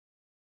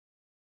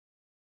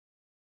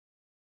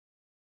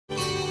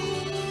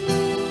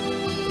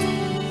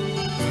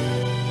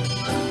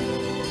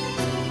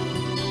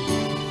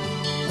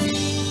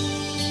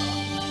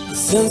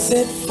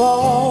Sunset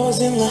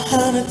falls in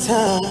Lahaina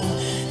town,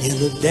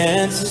 yellow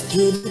dances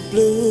through the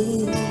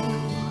blue.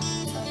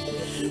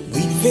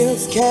 Wheat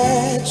fields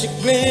catch a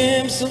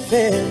glimpse of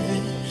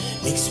heaven,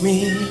 makes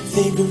me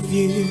think of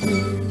you.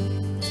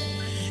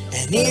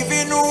 And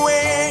even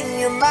when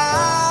you're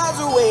miles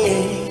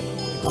away,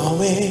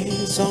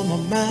 always on my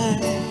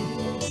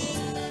mind.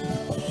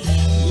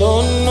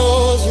 Lord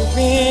knows you're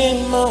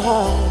in my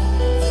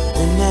heart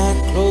when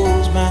I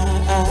close my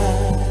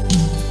eyes.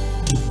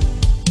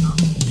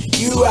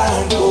 You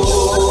are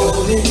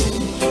golden,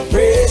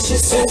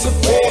 precious as a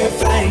prayer,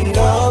 flying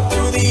up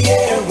through the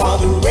air while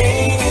the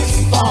rain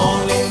is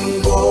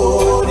falling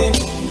golden.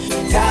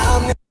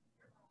 Time.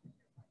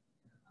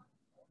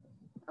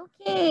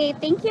 Okay,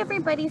 thank you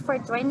everybody for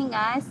joining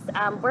us.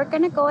 We're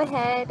gonna go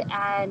ahead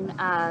and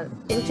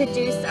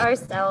introduce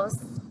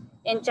ourselves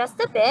in just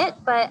a bit,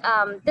 but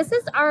this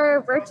is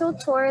our virtual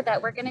tour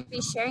that we're gonna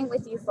be sharing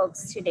with you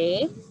folks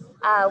today.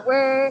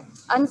 We're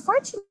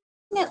unfortunately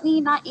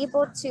not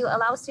able to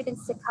allow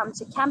students to come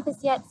to campus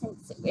yet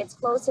since it's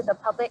closed to the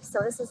public, so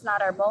this is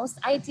not our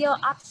most ideal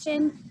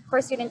option for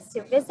students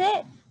to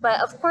visit, but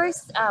of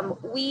course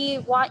we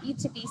want you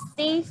to be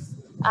safe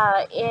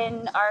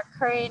in our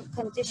current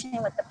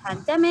condition with the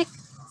pandemic.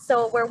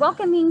 So we're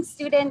welcoming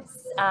students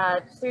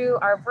through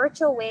our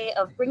virtual way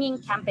of bringing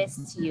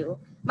campus to you.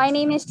 My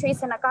name is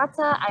Tracy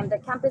Nagata. I'm the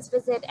Campus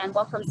Visit and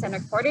Welcome Center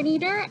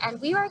Coordinator, and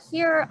we are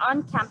here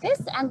on campus,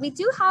 and we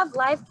do have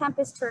live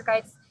campus tour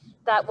guides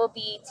that will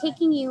be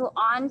taking you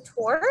on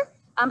tour.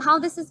 How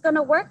this is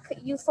gonna work,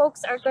 you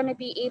folks are gonna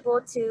be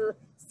able to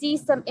see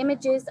some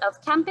images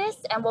of campus,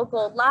 and we'll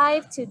go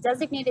live to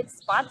designated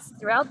spots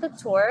throughout the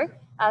tour.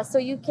 So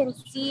you can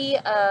see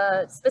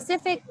a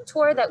specific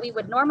tour that we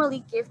would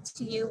normally give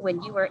to you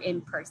when you were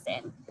in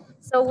person.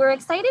 So we're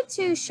excited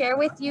to share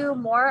with you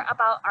more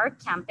about our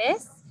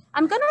campus.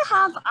 I'm gonna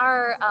have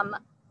our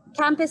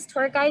campus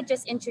tour guide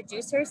just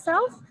introduce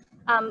herself.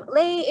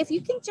 Lei, if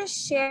you can just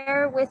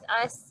share with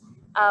us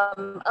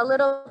a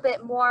little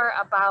bit more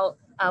about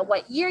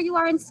what year you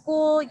are in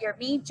school, your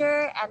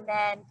major, and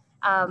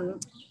then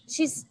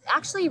she's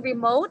actually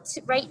remote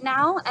right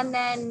now, and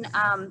then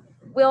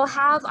we'll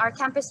have our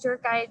campus tour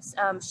guides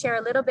share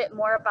a little bit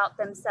more about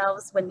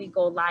themselves when we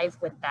go live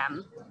with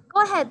them.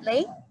 Go ahead,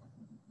 Lei.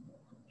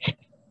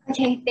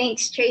 Okay,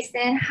 thanks,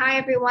 Trayson. Hi,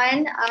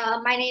 everyone.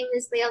 My name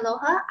is Leah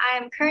Aloha.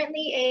 I'm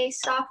currently a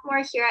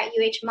sophomore here at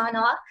UH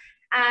Manoa,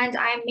 and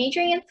I'm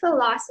majoring in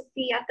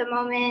philosophy at the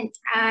moment.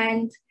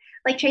 And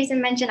like Trayson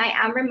mentioned, I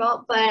am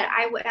remote, but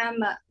I am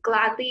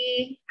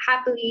gladly,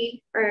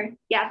 happily,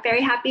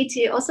 very happy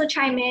to also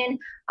chime in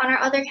on our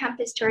other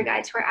campus tour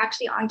guides who are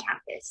actually on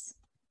campus.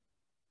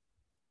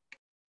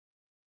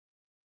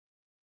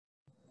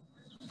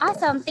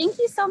 Awesome, thank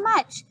you so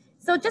much.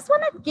 So just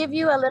want to give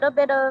you a little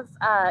bit of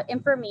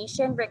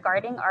information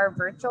regarding our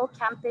virtual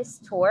campus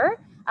tour.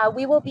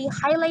 We will be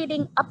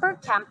highlighting upper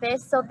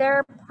campus. So there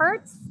are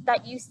parts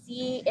that you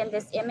see in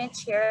this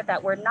image here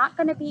that we're not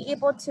going to be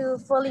able to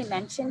fully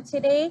mention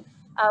today,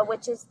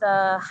 which is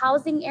the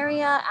housing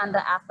area and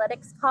the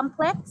athletics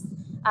complex.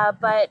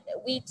 But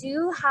we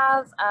do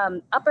have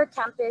upper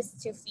campus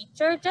to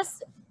feature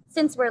just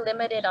since we're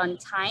limited on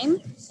time.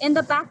 In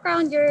the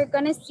background, you're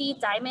going to see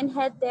Diamond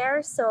Head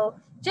there. So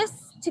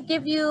just to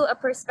give you a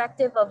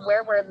perspective of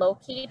where we're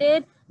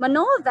located,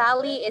 Manoa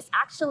Valley is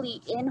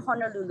actually in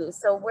Honolulu.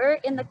 So we're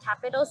in the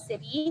capital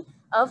city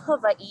of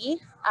Hawaii.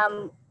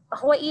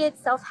 Hawaii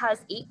itself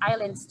has 8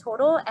 islands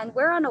total, and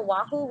we're on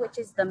Oahu, which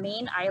is the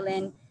main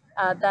island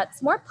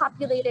that's more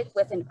populated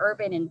with an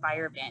urban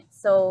environment.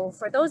 So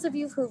for those of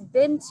you who've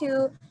been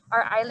to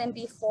our island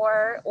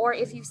before, or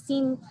if you've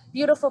seen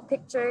beautiful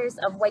pictures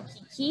of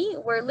Waikiki,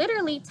 we're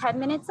literally 10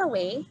 minutes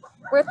away.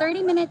 We're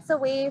 30 minutes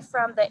away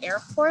from the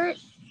airport,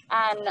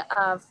 and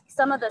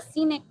some of the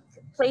scenic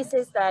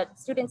places that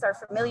students are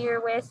familiar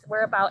with,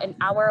 we're about an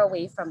hour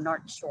away from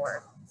North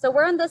Shore. So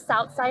we're on the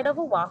south side of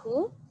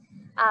Oahu.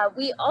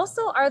 We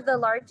also are the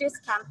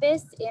largest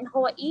campus in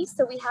Hawaii,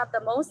 so we have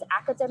the most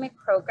academic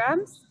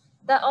programs.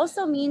 That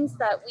also means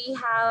that we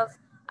have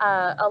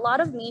a lot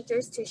of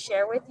majors to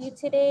share with you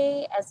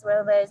today, as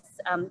well as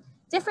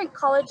different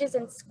colleges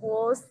and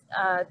schools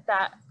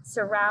that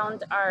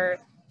surround our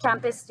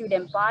campus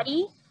student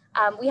body.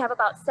 We have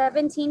about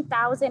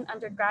 17,000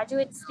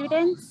 undergraduate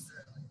students.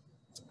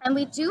 And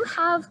we do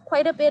have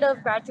quite a bit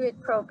of graduate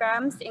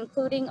programs,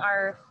 including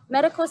our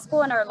medical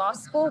school and our law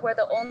school. We're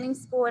the only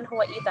school in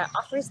Hawaii that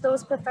offers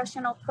those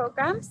professional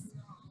programs.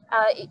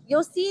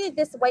 You'll see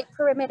this white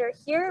perimeter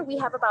here. We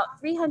have about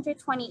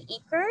 320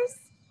 acres.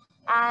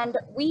 And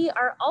we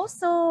are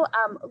also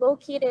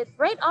located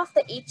right off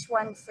the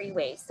H1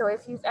 freeway. So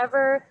if you've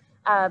ever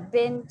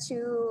been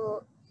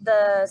to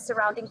the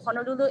surrounding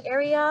Honolulu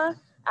area,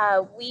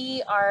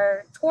 we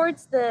are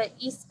towards the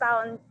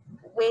eastbound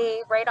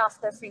way right off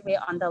the freeway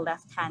on the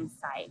left-hand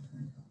side.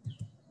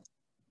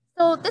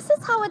 So this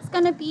is how it's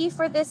going to be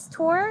for this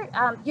tour.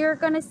 You're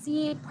going to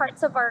see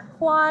parts of our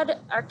quad,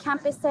 our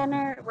campus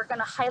center. We're going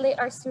to highlight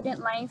our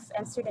student life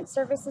and student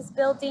services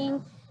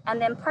building.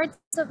 and then parts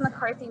of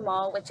McCarthy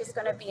Mall, which is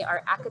going to be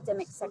our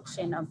academic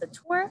section of the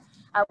tour.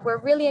 We're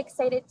really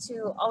excited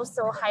to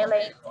also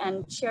highlight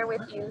and share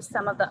with you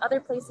some of the other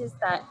places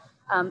that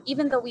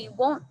even though we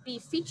won't be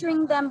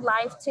featuring them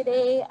live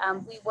today,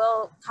 we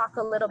will talk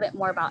a little bit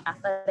more about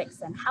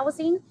athletics and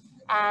housing.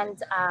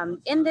 And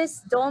in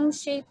this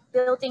dome-shaped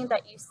building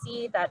that you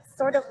see, that's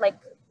sort of like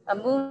a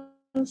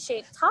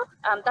moon-shaped top,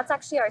 that's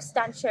actually our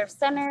Stan Sheriff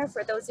Center.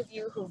 For those of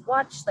you who've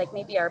watched like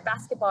maybe our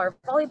basketball or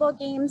volleyball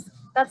games,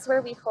 that's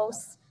where we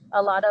host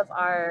a lot of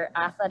our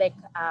athletic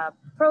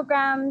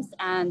programs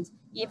and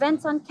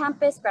events on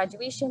campus.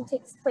 Graduation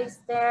takes place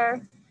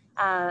there.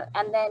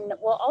 And then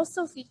we'll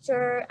also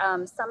feature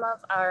some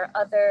of our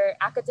other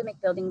academic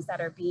buildings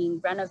that are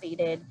being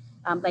renovated,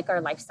 like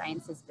our life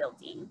sciences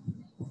building.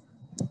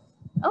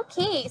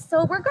 Okay,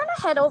 so we're gonna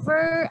head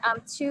over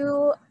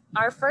to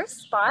our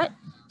first spot.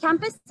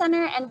 Campus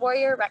Center and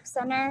Warrior Rec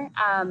Center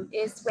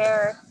is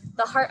where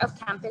the heart of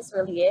campus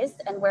really is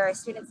and where our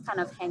students kind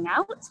of hang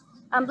out.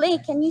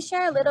 Blake, can you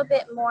share a little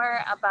bit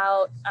more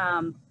about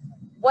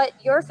what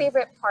your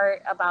favorite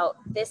part about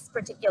this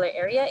particular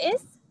area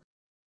is?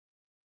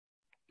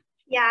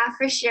 Yeah,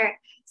 for sure.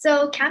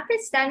 So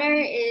Campus Center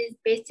is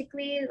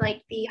basically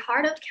like the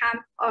heart of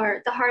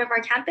the heart of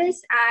our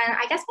campus. And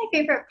I guess my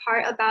favorite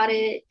part about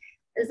it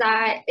is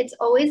that it's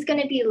always going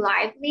to be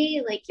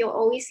lively. Like you'll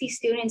always see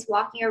students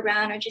walking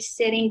around or just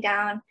sitting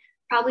down,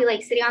 probably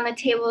like sitting on the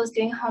tables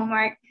doing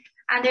homework.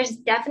 And there's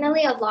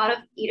definitely a lot of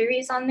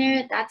eateries on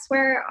there. That's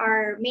where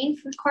our main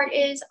food court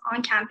is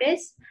on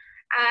campus.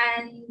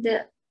 And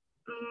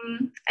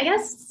I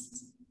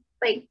guess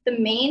like the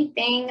main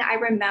thing I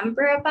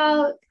remember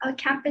about a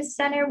campus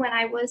center when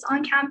I was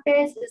on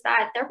campus is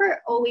that there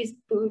were always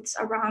booths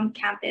around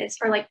campus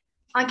or like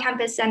on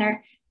campus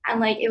center. And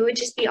like, it would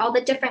just be all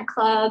the different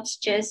clubs,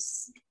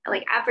 just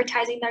like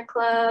advertising their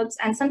clubs.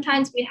 And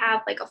sometimes we'd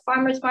have like a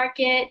farmer's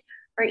market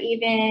or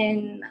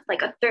even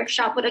like a thrift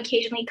shop would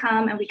occasionally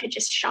come and we could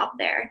just shop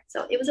there.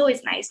 So it was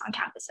always nice on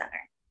campus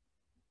center.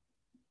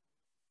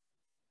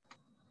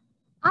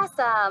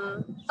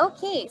 Awesome.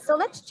 Okay, so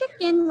let's check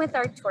in with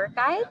our tour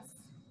guides.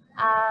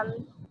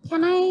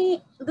 Can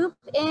I loop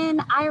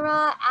in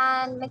Ira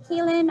and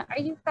Michaelan? Are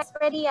you guys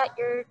ready at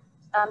your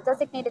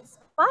designated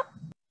spot?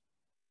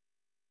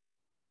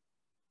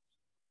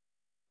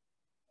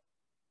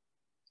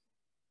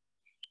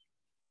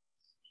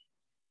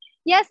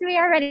 Yes, we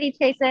are ready,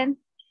 Jason.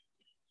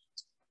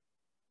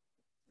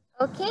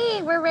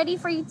 Okay, we're ready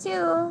for you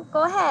too.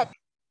 Go ahead.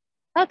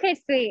 Okay,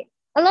 sweet.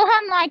 Aloha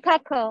mai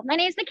kako. My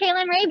name is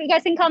Michaelan Ray, but you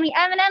guys can call me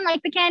Eminem,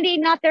 like the candy,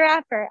 not the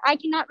rapper. I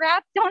cannot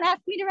rap. Don't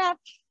ask me to rap.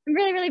 I'm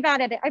really, really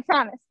bad at it, I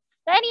promise.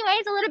 But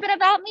anyways, a little bit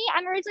about me.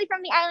 I'm originally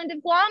from the island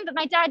of Guam, but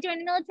my dad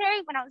joined the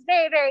military when I was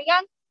very, very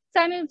young.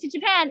 So I moved to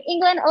Japan,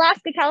 England,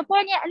 Alaska,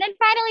 California, and then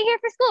finally here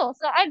for school.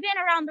 So I've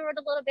been around the world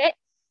a little bit,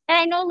 and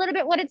I know a little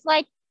bit what it's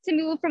like to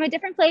move from a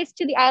different place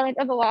to the island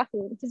of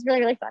Oahu, which is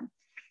really, really fun.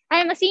 I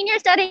am a senior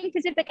studying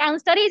Pacific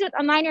Island Studies with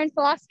a minor in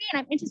philosophy,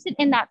 and I'm interested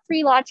in that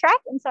pre-law track,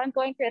 and so I'm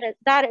going through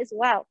that as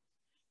well.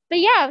 But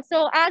yeah,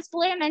 so as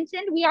Philea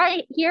mentioned, we are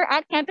here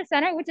at Campus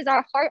Center, which is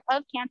our heart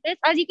of campus.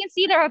 As you can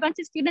see, there are a bunch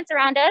of students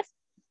around us,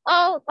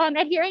 all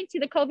adhering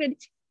to the COVID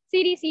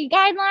CDC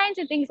guidelines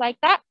and things like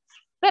that.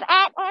 But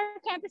at our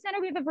Campus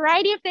Center, we have a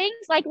variety of things.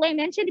 Like Lei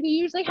mentioned, we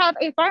usually have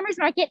a farmer's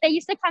market. They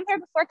used to come here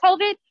before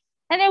COVID,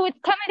 and they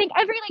would come, I think,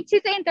 every like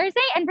Tuesday and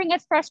Thursday and bring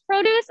us fresh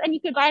produce, and you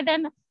could buy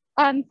them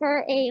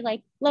for a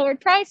like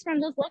lowered price from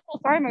those local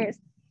farmers.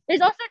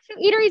 There's also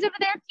 2 eateries over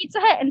there, Pizza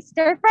Hut and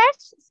Stir Fresh.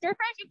 Stir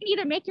Fresh, you can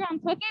either make your own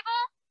poke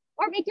bowl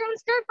or make your own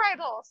stir fry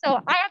bowl. So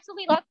I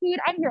absolutely love food.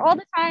 I'm here all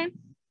the time.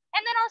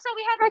 And then also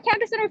we have our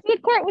Campus Center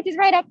food court, which is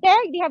right up there.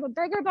 We have a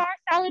burger bar,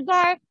 salad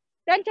bar,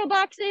 bento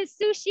boxes,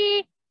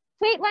 sushi,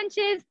 plate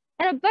lunches,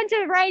 and a bunch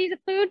of varieties of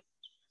food.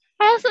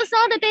 I also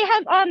saw that they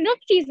have milk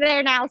teas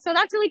there now, so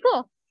that's really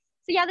cool.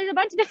 So yeah, there's a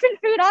bunch of different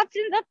food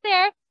options up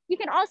there. You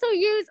can also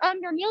use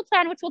your meal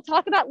plan, which we'll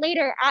talk about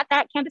later at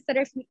that Campus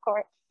Center food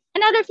court.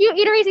 Another few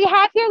eateries we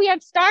have here, we have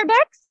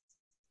Starbucks,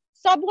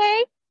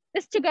 Subway,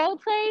 this to-go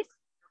place,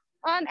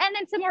 and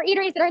then some more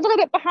eateries that are a little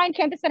bit behind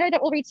Campus Center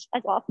that we'll reach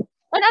as well.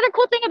 Another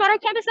cool thing about our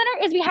Campus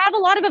Center is we have a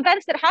lot of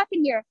events that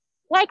happen here.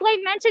 Like Lei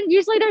mentioned,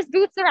 usually there's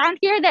booths around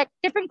here that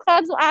different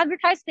clubs will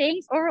advertise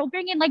things, or will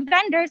bring in like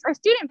vendors or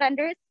student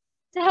vendors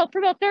to help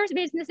promote their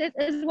businesses,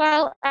 as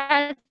well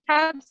as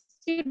have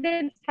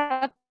students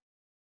have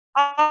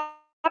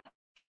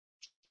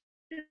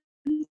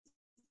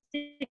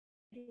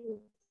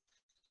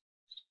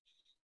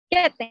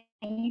get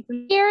things.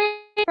 Here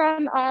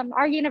from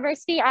our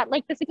university at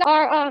like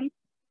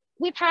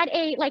we've had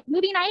a like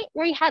movie night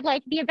where we had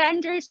like the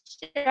Avengers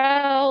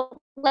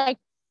show, like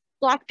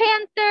Black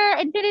Panther,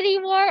 Infinity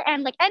War,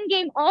 and like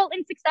Endgame all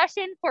in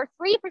succession for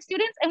free for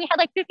students, and we had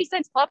like 50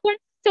 cents popcorn.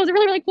 So it was a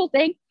really, really cool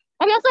thing.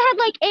 And we also had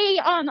like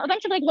a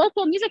bunch of like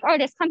local music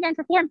artists come here and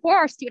perform for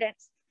our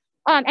students.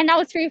 And that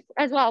was free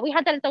as well. We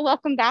had that as a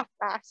welcome back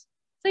class.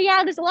 So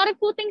yeah, there's a lot of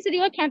cool things to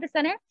do at Campus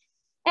Center.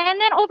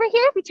 And then over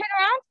here, if we turn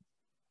around,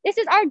 This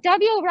is our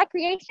W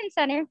Recreation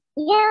Center,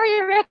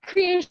 Warrior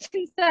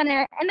Recreation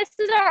Center, and this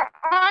is our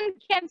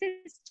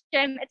on-campus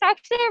gym. It's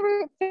actually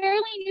a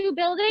fairly new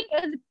building.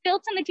 It was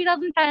built in the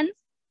 2010s.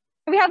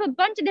 We have a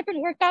bunch of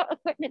different workout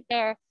equipment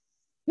there.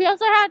 We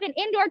also have an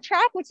indoor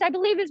track, which I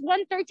believe is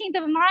 1/13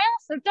 of a mile.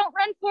 So don't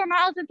run 4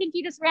 miles and think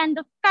you just ran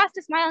the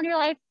fastest mile in your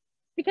life,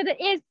 because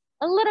it is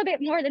a little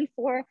bit more than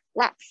 4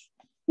 laps.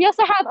 We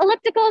also have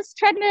ellipticals,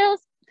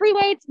 treadmills, free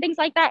weights, things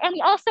like that. And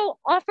we also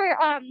offer,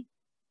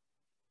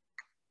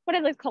 what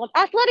is it called?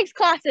 Athletics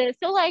classes.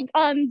 So like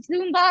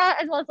Zumba,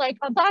 as well as like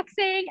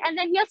boxing. And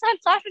then we also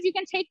have classes you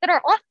can take that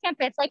are off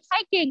campus, like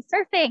hiking,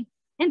 surfing,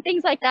 and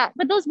things like that.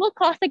 But those will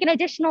cost like an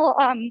additional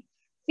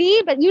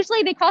fee, but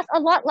usually they cost a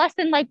lot less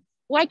than like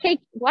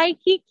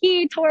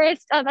Waikiki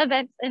tourist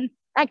events and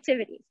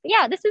activities. But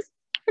yeah, this is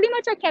pretty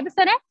much our campus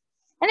center.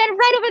 And then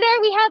right over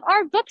there, we have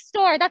our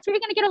bookstore. That's where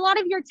you're gonna get a lot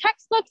of your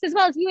textbooks as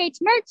well as UH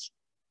merch.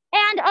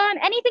 And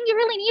anything you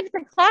really need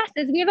for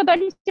classes. We have a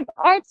bunch of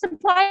art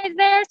supplies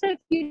there. So if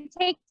you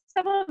take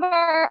some of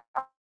our,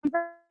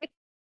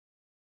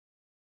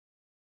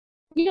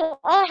 you'll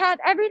all have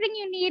everything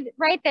you need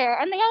right there.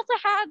 And they also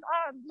have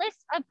a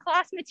list of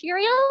class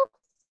materials.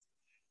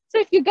 So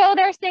if you go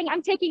there saying,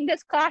 I'm taking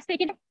this class, take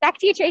it back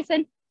to you,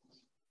 Jason.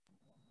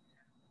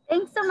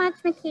 Thanks so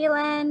much,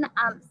 McKeelan.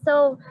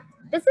 So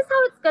this is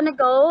how it's gonna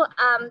go.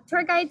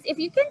 Tour guides, if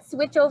you can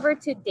switch over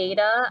to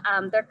data,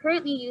 they're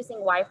currently using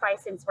Wi-Fi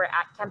since we're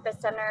at Campus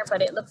Center,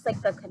 but it looks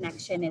like the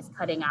connection is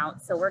cutting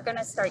out. So we're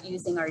gonna start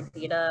using our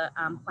data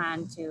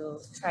plan to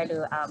try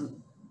to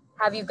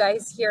have you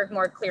guys hear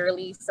more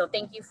clearly. So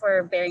thank you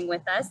for bearing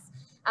with us.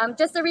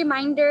 Just a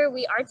reminder,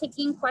 we are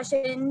taking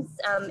questions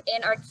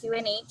in our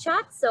Q&A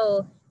chat.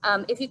 So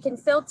if you can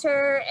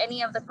filter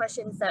any of the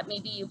questions that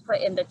maybe you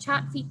put in the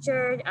chat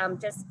feature,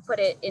 just put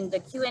it in the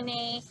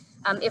Q&A.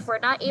 If we're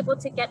not able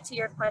to get to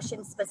your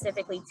questions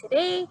specifically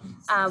today,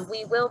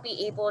 we will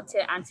be able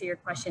to answer your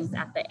questions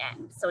at the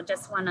end. So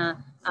just want to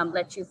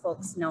let you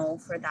folks know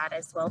for that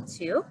as well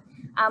too.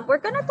 We're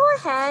going to go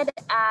ahead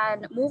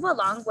and move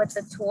along with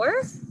the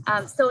tour.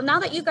 So now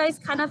that you guys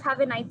kind of have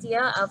an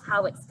idea of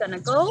how it's going to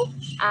go,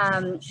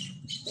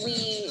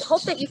 we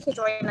hope that you can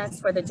join us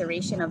for the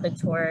duration of the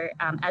tour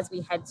as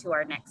we head to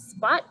our next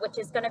spot, which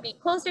is going to be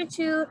closer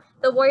to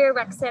the Warrior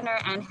Rec Center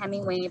and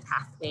Hemingway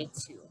Pathway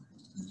 2.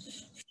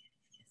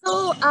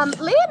 So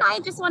Leigh and I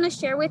just want to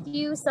share with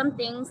you some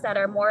things that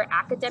are more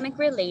academic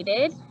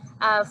related.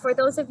 For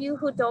those of you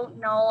who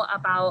don't know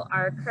about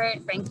our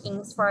current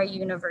rankings for our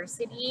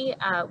university,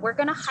 we're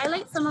going to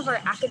highlight some of our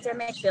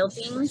academic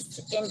buildings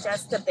in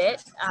just a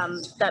bit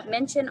that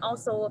mention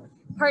also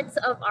parts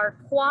of our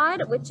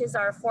quad, which is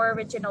our 4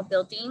 original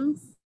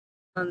buildings.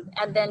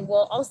 And then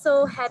we'll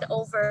also head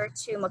over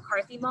to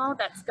McCarthy Mall.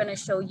 That's going to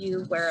show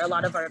you where a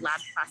lot of our lab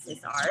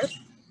classes are.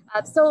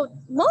 So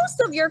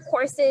most of your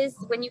courses,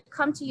 when you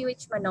come to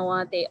UH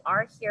Manoa, they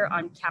are here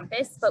on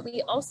campus, but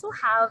we also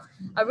have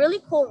a really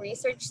cool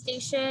research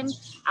station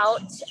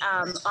out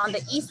on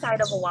the east side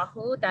of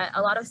Oahu that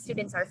a lot of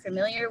students are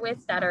familiar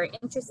with that are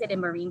interested in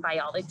marine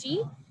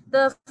biology.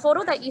 The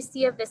photo that you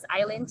see of this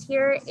island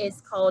here is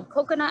called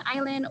Coconut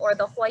Island, or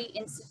the Hawaii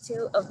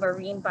Institute of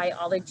Marine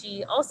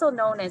Biology, also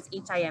known as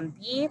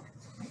HIMB.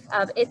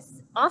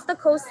 It's off the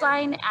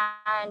coastline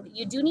and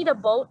you do need a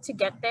boat to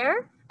get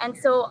there. And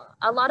so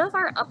a lot of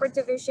our upper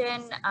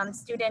division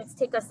students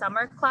take a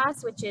summer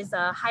class, which is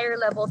a higher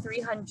level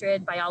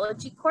 300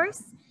 biology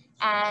course.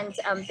 And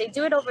they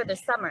do it over the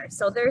summer.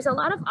 So there's a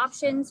lot of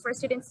options for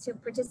students to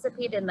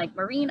participate in, like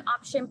marine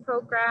option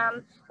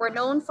program. We're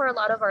known for a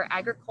lot of our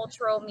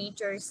agricultural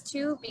majors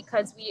too,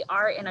 because we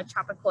are in a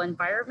tropical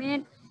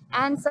environment,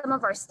 and some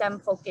of our STEM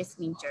focused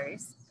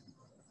majors.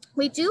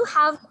 We do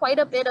have quite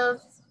a bit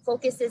of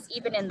focuses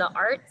even in the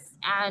arts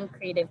and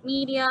creative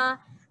media,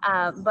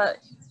 but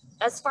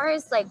as far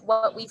as like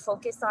what we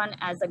focus on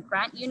as a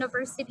grant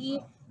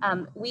university,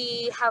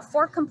 we have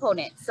 4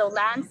 components. So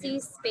land, sea,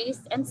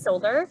 space, and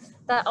solar.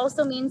 That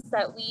also means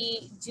that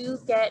we do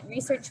get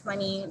research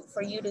money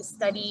for you to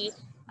study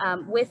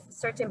with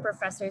certain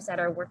professors that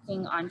are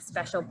working on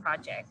special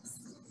projects.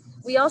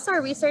 We also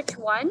are Research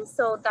 1,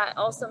 so that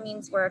also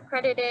means we're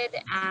accredited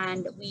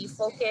and we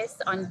focus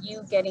on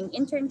you getting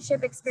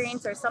internship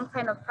experience or some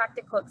kind of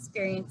practical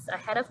experience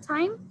ahead of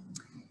time.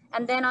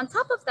 And then on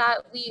top of that,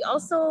 we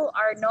also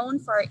are known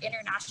for our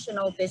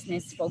international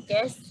business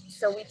focus.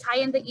 So we tie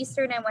in the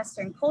Eastern and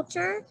Western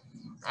culture.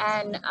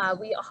 And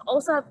we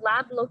also have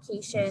lab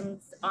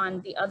locations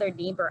on the other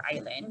neighbor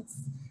islands.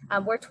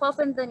 We're 12th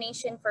in the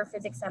nation for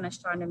physics and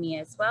astronomy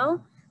as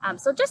well.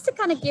 So just to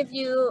kind of give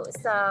you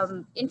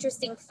some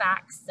interesting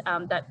facts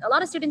that a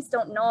lot of students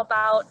don't know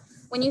about.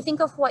 When you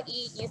think of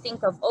Hawaii, you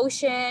think of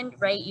ocean,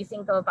 right? You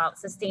think about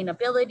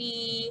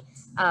sustainability,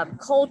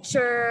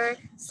 culture.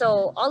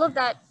 So all of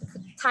that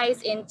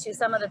ties into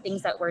some of the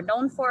things that we're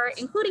known for,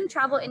 including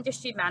travel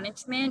industry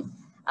management.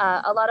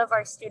 A lot of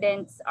our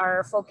students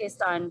are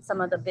focused on some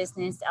of the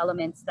business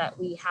elements that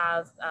we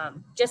have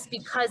just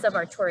because of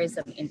our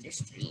tourism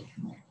industry.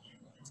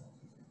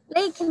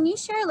 Lei, can you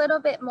share a little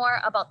bit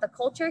more about the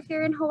culture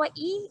here in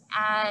Hawaii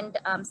and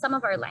some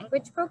of our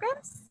language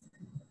programs?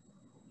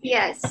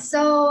 Yes,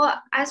 so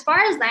as far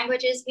as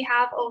languages, we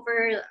have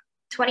over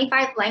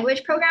 25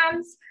 language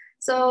programs.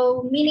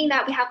 So meaning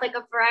that we have like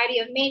a variety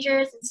of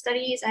majors and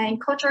studies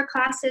and cultural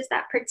classes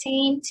that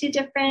pertain to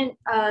different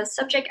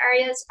subject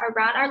areas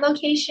around our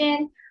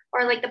location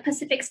or like the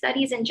Pacific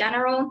studies in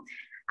general.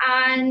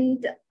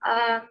 And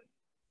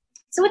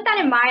so with that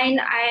in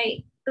mind,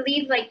 I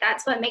believe like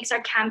that's what makes our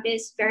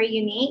campus very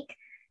unique.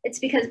 It's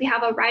because we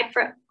have a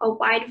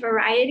wide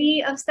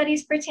variety of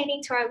studies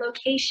pertaining to our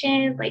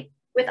location, like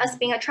with us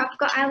being a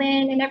tropical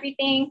island and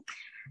everything.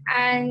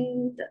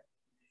 And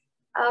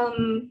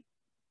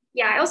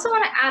yeah, I also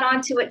want to add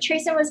on to what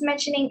Trayson was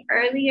mentioning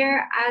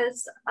earlier.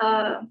 As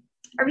a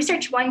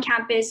Research One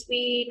campus,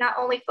 we not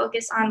only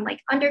focus on like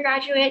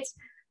undergraduates,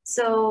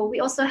 so we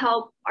also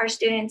help our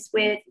students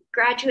with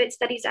graduate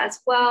studies as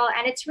well.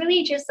 And it's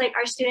really just like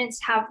our students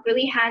have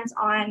really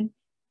hands-on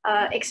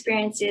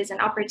experiences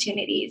and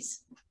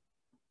opportunities.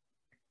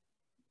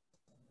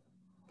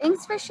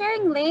 Thanks for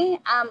sharing, Lei.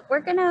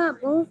 We're gonna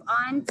move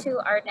on to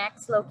our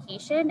next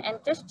location and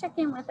just check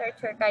in with our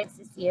tour guides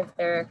to see if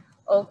they're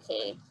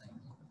okay.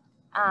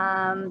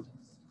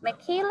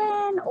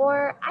 Michaelan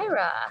or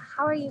Ira,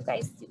 how are you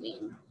guys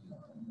doing?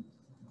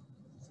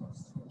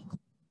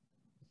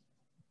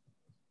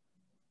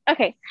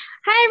 Okay.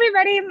 Hi,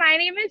 everybody. My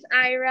name is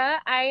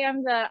Ira. I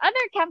am the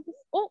other campus.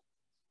 Oh,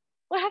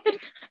 what happened?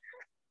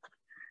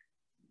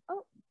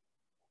 Oh,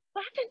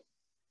 what happened?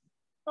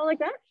 Oh, like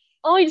that?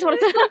 Oh, you just wanted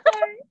to.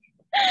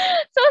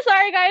 So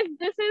sorry, guys.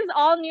 This is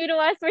all new to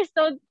us. We're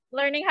still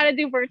learning how to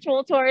do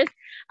virtual tours.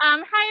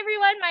 Hi,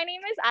 everyone. My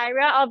name is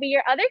Ira. I'll be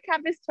your other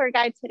campus tour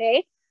guide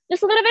today.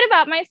 Just a little bit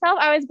about myself.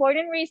 I was born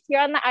and raised here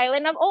on the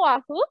island of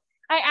Oahu.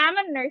 I am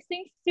a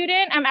nursing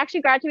student. I'm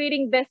actually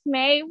graduating this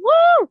May.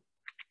 Woo!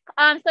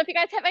 So if you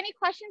guys have any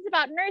questions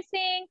about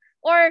nursing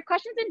or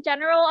questions in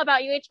general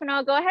about UH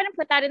Manoa, go ahead and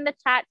put that in the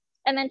chat,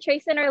 and then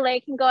Trayson or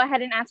Lei can go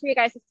ahead and answer you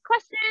guys'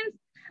 questions.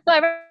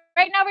 So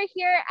right now we're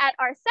here at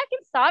our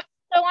second stop.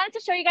 So I wanted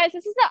to show you guys,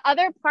 this is the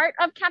other part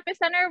of Campus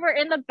Center. We're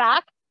in the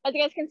back. As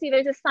you guys can see,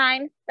 there's a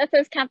sign that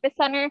says Campus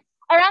Center.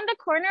 Around the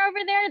corner over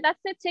there, that's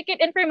the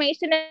ticket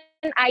information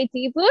and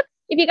ID booth.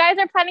 If you guys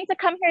are planning to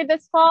come here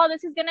this fall,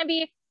 this is gonna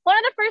be one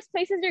of the first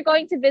places you're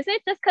going to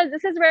visit, just because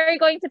this is where you're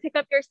going to pick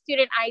up your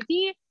student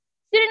ID.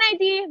 Student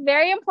ID,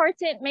 very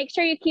important. Make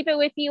sure you keep it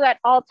with you at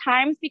all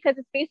times because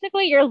it's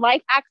basically your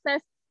life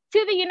access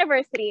to the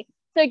university.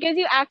 So it gives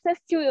you access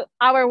to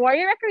our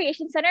Warrior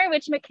Recreation Center,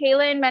 which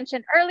Michaelan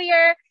mentioned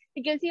earlier.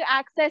 It gives you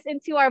access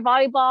into our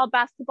volleyball,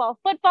 basketball,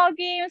 football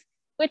games,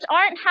 which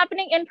aren't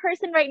happening in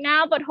person right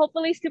now, but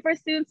hopefully super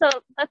soon. So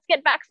let's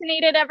get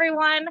vaccinated,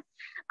 everyone.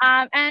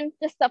 And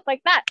just stuff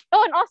like that.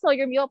 Oh, and also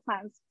your meal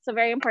plans. So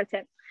very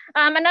important.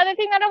 Another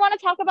thing that I want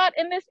to talk about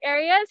in this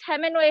area is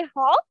Hemingway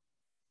Hall.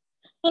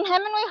 In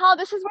Hemingway Hall,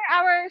 this is where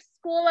our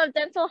School of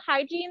Dental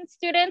Hygiene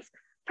students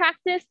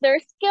practice their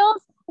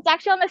skills. It's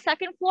actually on the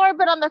second floor,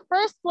 but on the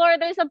first floor,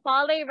 there's a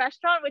Ballet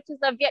restaurant, which is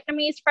a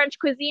Vietnamese French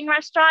cuisine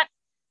restaurant.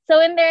 So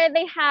in there,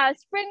 they have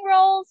spring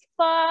rolls,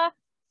 pho,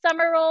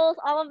 summer rolls,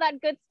 all of that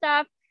good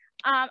stuff.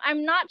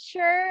 I'm not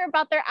sure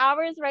about their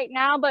hours right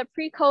now, but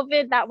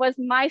pre-COVID, that was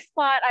my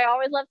spot. I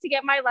always love to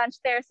get my lunch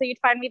there, so you'd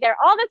find me there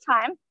all the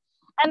time.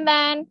 And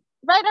then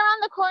right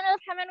around the corner of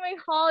Hemingway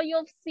Hall,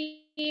 you'll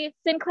see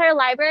Sinclair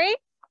Library.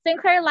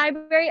 Sinclair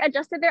Library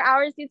adjusted their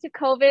hours due to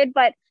COVID,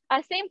 but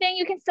same thing,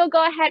 you can still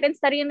go ahead and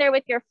study in there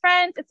with your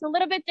friends. It's a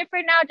little bit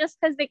different now just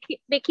because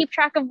they keep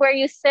track of where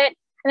you sit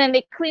and then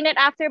they clean it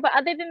after. But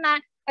other than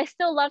that, I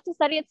still love to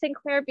study at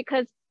Sinclair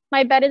because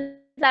my bed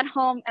is at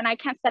home and I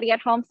can't study at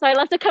home. So I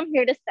love to come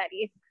here to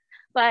study.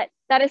 But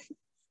that is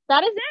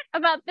it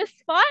about this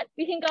spot.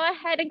 We can go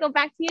ahead and go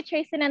back to you,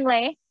 Trayson and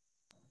Lei.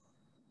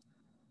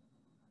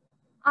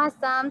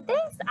 Awesome.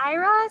 Thanks,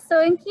 Ira.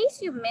 So in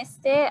case you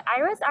missed it,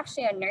 Ira's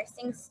actually a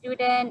nursing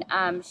student.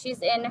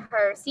 She's in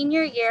her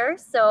senior year.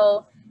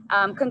 So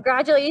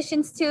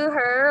congratulations to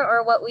her,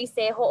 or what we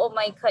say,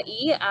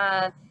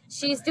 ho'omaikai.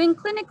 She's doing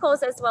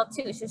clinicals as well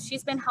too. So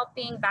she's been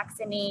helping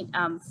vaccinate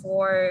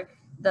for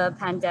the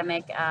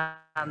pandemic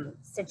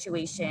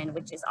situation,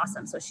 which is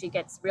awesome. So she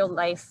gets real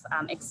life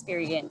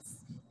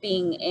experience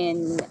being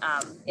in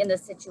the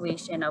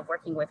situation of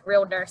working with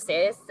real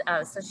nurses.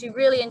 So she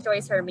really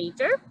enjoys her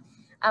major.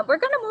 We're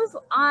going to move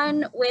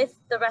on with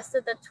the rest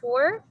of the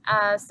tour.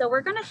 So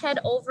we're going to head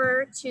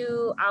over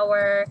to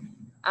our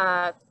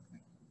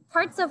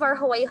parts of our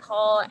Hawaii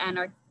Hall and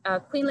our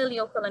Queen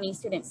Liliuokalani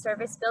Student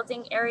Service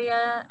Building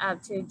area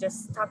to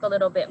just talk a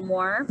little bit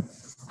more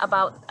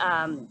about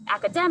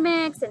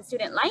academics and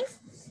student life.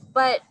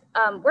 But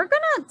we're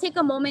going to take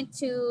a moment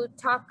to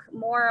talk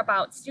more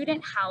about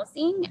student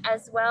housing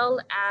as well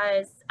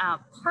as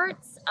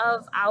parts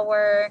of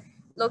our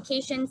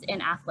locations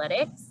in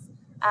athletics.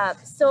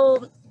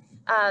 So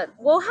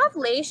we'll have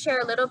Lei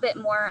share a little bit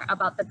more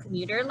about the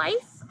commuter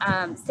life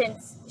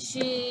since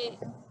she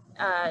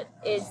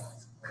is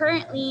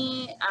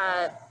currently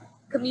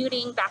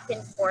commuting back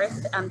and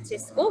forth to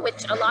school,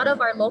 which a lot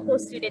of our local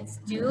students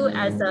do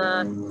as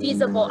a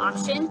feasible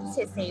option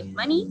to save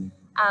money.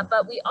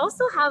 But we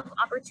also have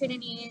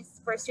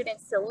opportunities for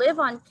students to live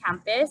on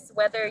campus,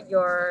 whether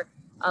you're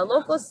a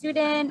local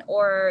student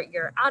or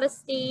you're out of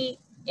state,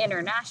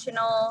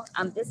 international.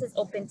 This is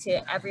open to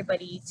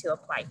everybody to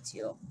apply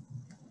to.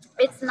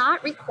 It's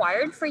not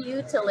required for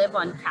you to live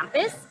on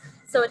campus,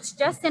 so it's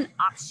just an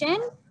option.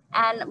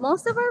 And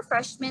most of our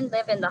freshmen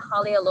live in the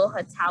Hale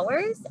Aloha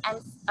Towers,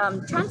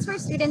 and transfer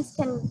students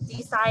can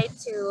decide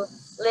to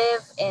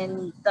live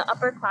in the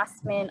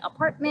upperclassmen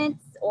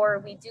apartments, or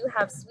we do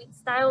have suite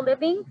style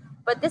living,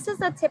 but this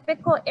is a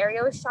typical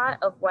aerial shot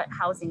of what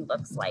housing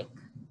looks like.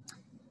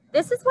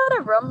 This is what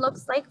a room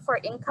looks like for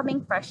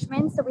incoming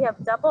freshmen. So we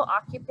have double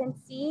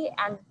occupancy,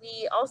 and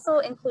we also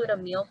include a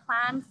meal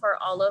plan for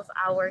all of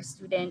our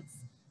students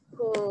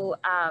who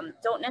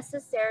don't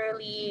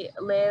necessarily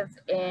live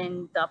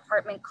in the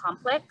apartment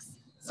complex.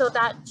 So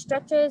that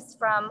stretches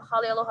from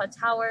Hale Aloha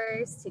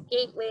Towers to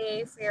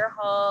Gateway, Freer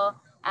Hall,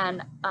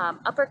 and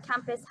upper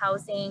campus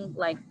housing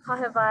like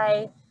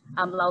Kahawai,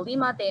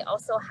 Laulima. They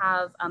also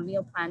have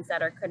meal plans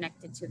that are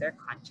connected to their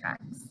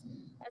contracts.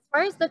 As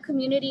far as the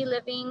community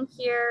living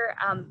here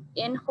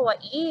in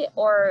Hawaii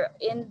or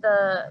in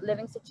the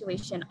living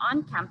situation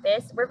on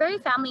campus, we're very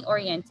family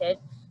oriented.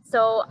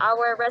 So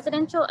our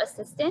residential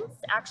assistants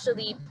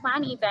actually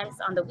plan events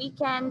on the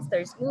weekends.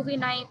 There's movie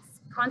nights,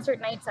 concert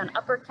nights on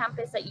upper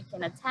campus that you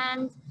can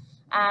attend.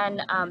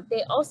 And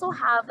they also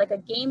have like a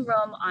game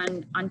room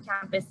on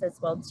campus as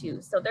well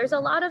too. So there's a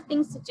lot of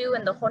things to do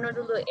in the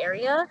Honolulu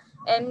area,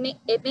 and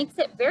it makes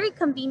it very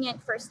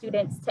convenient for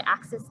students to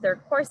access their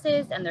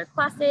courses and their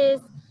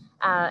classes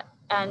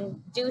and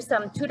do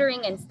some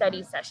tutoring and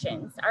study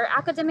sessions. Our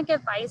academic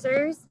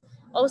advisors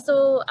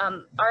also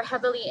are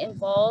heavily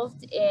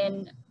involved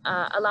in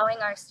allowing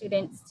our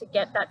students to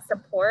get that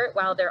support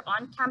while they're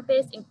on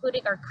campus,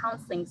 including our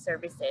counseling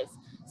services.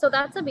 So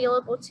that's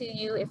available to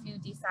you if you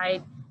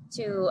decide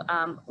to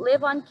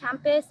live on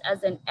campus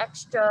as an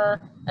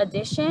extra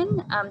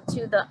addition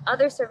to the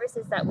other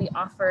services that we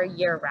offer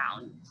year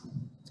round.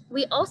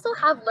 We also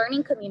have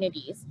learning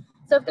communities.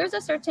 So if there's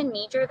a certain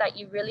major that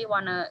you really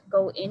want to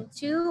go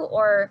into,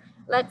 or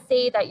let's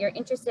say that you're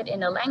interested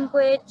in a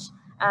language,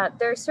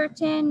 there are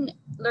certain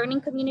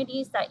learning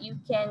communities that you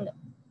can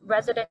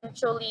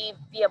residentially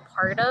be a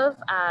part of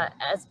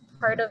as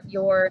part of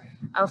your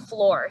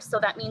floor. So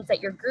that means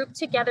that you're grouped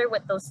together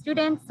with those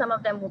students. Some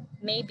of them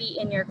may be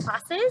in your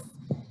classes,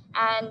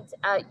 and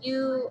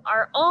you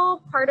are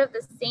all part of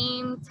the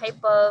same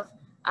type of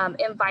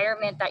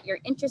environment that you're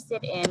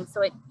interested in.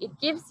 So it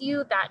gives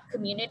you that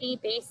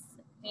community-based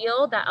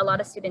feel that a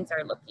lot of students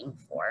are looking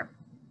for.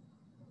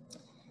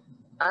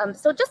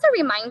 So just a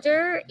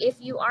reminder, if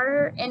you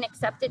are an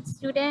accepted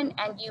student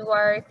and you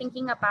are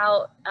thinking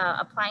about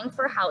applying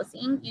for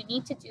housing, you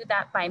need to do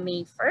that by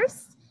May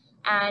 1st.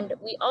 And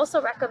we also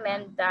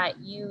recommend that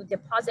you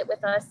deposit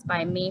with us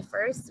by May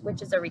 1st,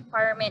 which is a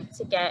requirement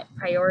to get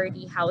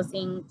priority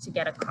housing to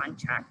get a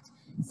contract.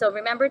 So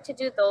remember to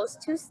do those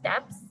 2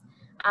 steps.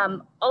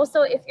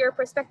 Also, if you're a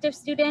prospective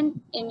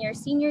student in your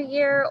senior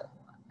year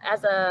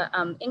as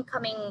a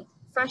incoming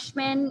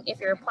freshman, if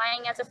you're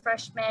applying as a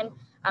freshman,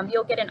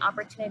 you'll get an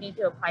opportunity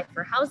to apply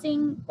for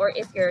housing. Or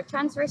if you're a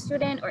transfer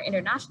student or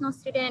international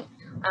student,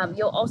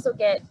 you'll also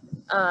get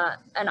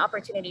an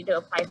opportunity to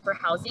apply for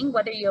housing,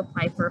 whether you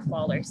apply for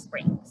fall or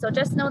spring. So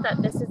just know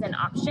that this is an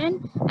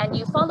option, and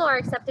you follow our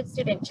accepted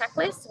student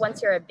checklist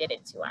once you're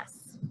admitted to us.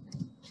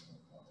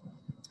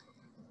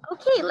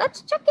 Okay,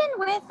 let's check in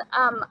with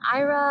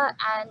Ira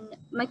and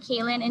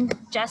Michaelan in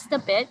just a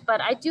bit,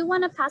 but I do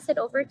want to pass it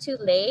over to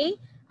Lei.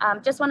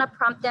 Just want to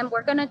prompt them.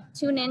 We're going to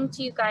tune in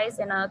to you guys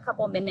in a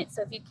couple minutes,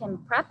 so if you can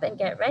prep and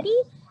get ready.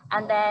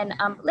 And then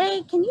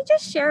Lei, can you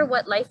just share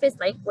what life is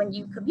like when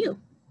you commute?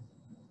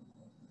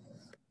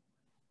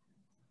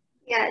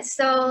 Yeah,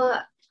 so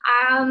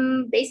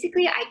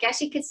basically, I guess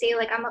you could say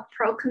like I'm a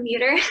pro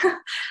commuter.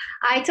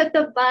 I took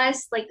the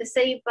bus, like the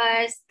city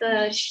bus,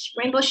 the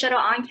Rainbow Shuttle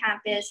on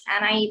campus,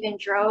 and I even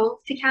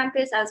drove to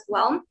campus as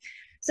well.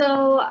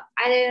 So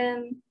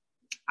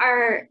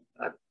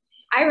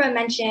Ira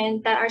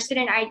mentioned that our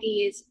student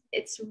ID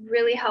it's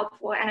really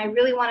helpful, and I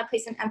really want to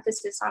place an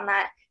emphasis on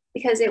that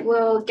because it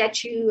will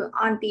get you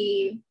on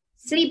the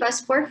city bus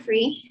for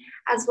free,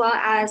 as well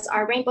as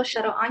our Rainbow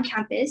Shuttle on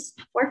campus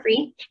for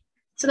free.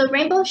 So the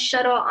Rainbow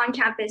Shuttle on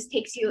campus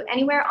takes you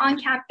anywhere on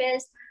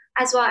campus,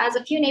 as well as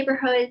a few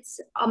neighborhoods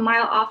a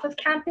mile off of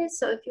campus.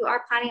 So if you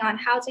are planning on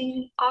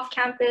housing off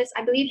campus,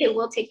 I believe it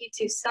will take you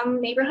to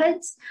some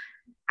neighborhoods.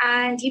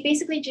 And you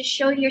basically just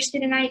show your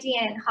student ID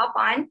and hop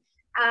on.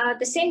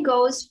 The same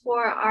goes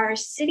for our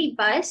city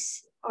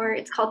bus, or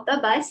it's called the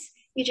bus.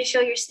 You just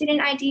show your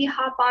student ID,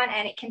 hop on,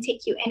 and it can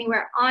take you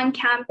anywhere on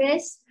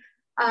campus.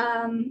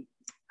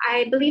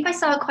 I believe I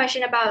saw a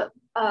question about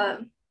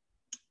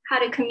how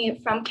to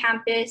commute from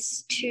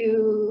campus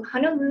to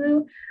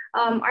Honolulu.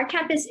 Our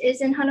campus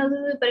is in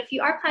Honolulu, but if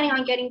you are planning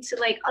on getting to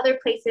like other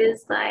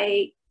places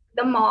like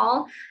the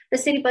mall, the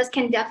city bus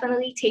can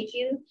definitely take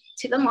you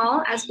to the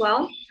mall as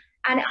well.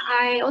 And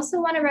I also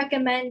want to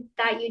recommend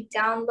that you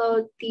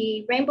download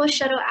the Rainbow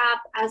Shuttle app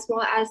as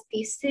well as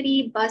the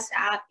City Bus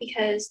app,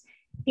 because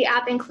the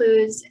app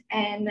includes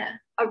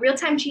a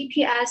real-time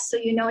GPS, so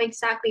you know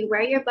exactly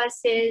where your bus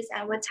is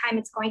and what time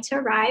it's going to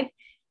arrive.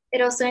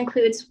 It also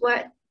includes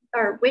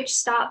which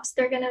stops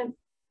they're going to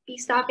be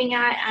stopping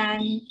at,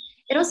 and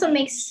it also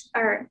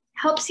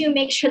helps you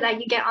make sure that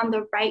you get on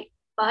the right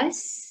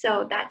bus.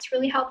 So that's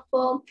really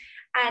helpful.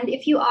 And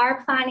if you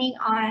are planning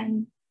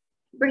on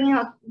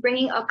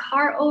bringing a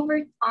car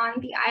over on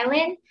the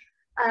island,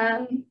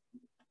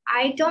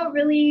 I don't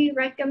really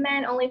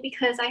recommend, only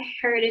because I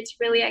heard it's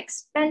really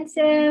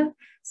expensive.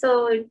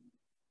 So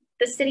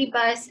the city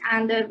bus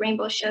and the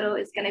Rainbow Shuttle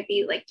is going to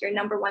be like your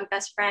 #1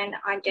 best friend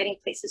on getting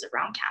places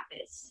around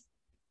campus.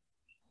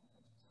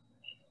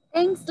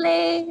 Thanks,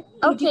 Lay.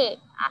 Okay.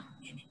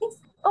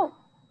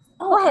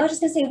 Oh, I was just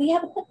gonna say, we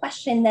have a quick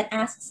question that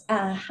asks,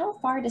 how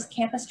far does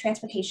campus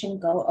transportation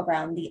go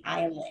around the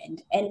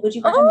island? And would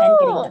you recommend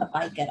getting a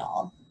bike at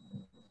all?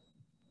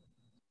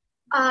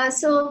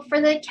 So for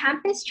the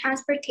campus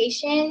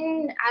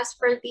transportation, as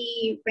for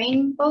the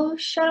Rainbow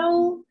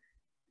Shuttle,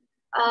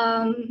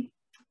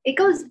 it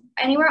goes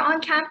anywhere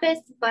on campus,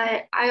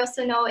 but I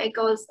also know it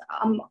goes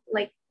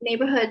like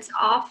neighborhoods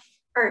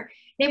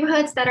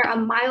that are a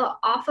mile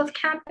off of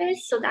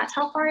campus. So that's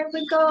how far it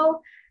would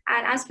go.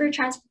 And as for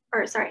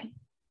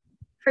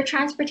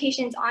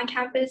transportations on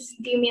campus,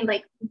 do you mean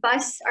like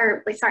bikes,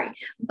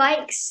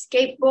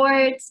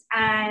 skateboards,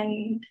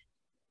 and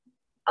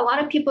a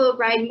lot of people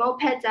ride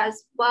mopeds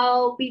as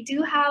well. We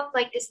do have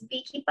like this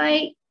Beaky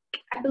bike,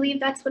 I believe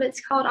that's what it's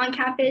called on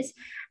campus,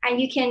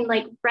 and you can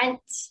like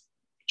rent,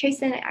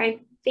 Jason, I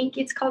think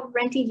it's called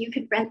renting. You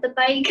could rent the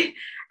bike,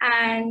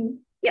 and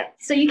yeah,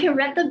 so you can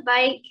rent the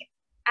bike,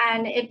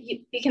 and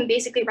you can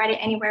basically ride it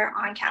anywhere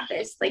on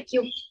campus. Like,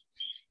 you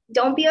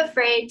don't be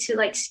afraid to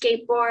like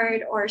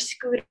skateboard or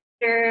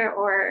scooter,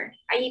 or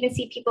I even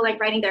see people like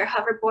riding their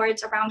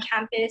hoverboards around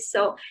campus.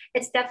 So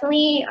it's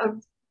definitely a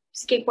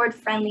skateboard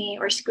friendly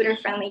or scooter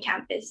friendly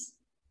campus.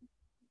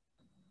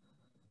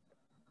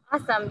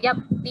 Awesome. Yep.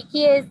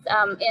 Biki is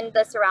in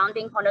the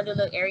surrounding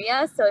Honolulu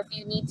area. So if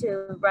you need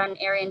to run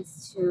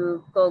errands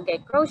to go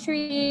get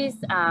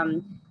groceries,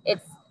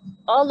 it's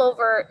all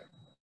over.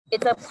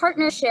 It's a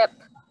partnership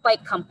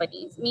bike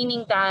companies,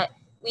 meaning that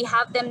we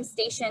have them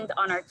stationed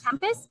on our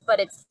campus, but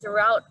it's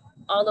throughout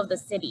all of the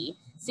city.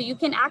 So you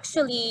can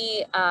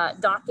actually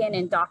dock in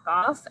and dock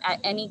off at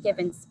any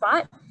given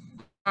spot.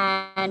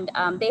 And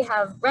they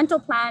have rental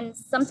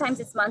plans. Sometimes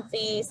it's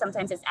monthly,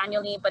 sometimes it's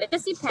annually, but it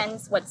just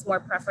depends what's more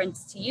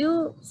preference to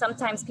you.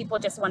 Sometimes people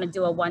just want to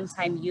do a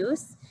one-time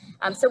use.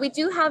 So we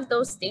do have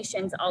those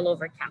stations all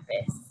over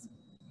campus.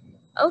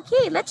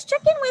 Okay, let's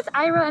check in with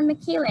Ira and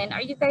McKeelan.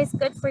 Are you guys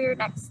good for your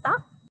next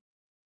stop?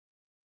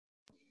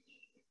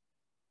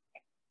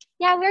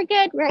 Yeah, we're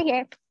good. We're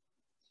here.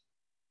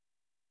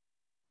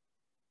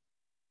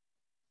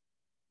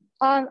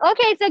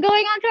 Okay, so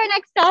going on to our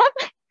next stop.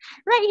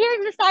 Right here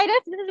beside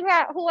us, this is we're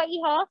at Hawai'i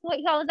Hall.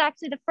 Hawai'i Hall is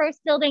actually the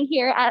first building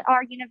here at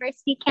our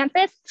university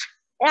campus.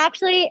 It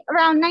actually,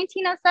 around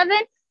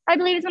 1907, I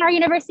believe, is when our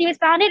university was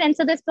founded. And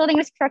so this building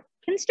was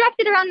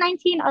constructed around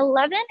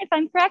 1911, if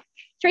I'm correct.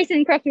 Tracy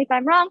can correct me if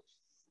I'm wrong.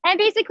 And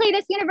basically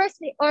this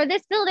university, or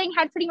this building,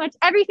 had pretty much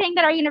everything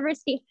that our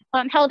university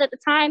held at the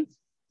time.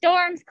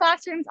 Dorms,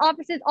 classrooms,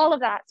 offices, all of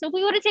that. So if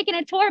we would have taken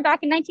a tour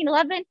back in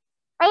 1911,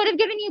 I would have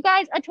given you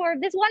guys a tour of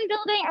this one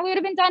building, and we would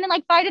have been done in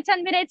like 5 to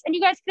 10 minutes, and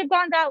you guys could have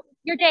gone about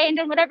your day and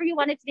done whatever you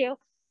wanted to do.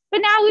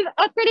 But now we've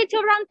upgraded to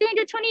around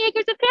 320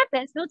 acres of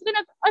campus. So it's been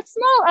a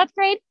small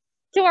upgrade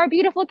to our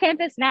beautiful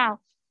campus now.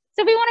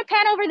 So we want to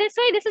pan over this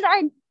way. This is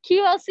our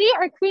QLC,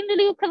 our Queen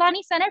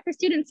Liliuokalani Center for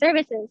Student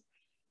Services.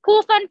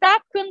 Cool fun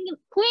fact, Queen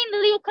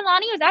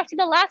Liliuokalani was actually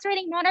the last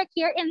reigning monarch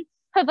here in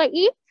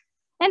Hawaii.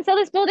 And so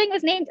this building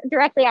was named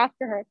directly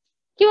after her.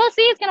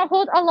 QLC is going to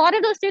hold a lot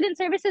of those student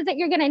services that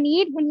you're going to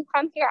need when you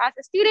come here as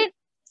a student,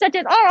 such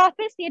as our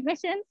office, the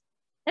admissions,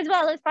 as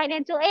well as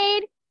financial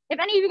aid. If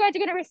any of you guys are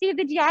going to receive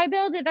the GI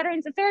Bill, the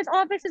Veterans Affairs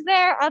office is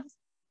there,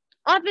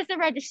 office of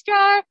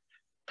registrar,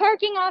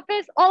 parking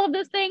office, all of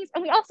those things.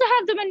 And we also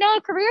have the Manila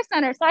Career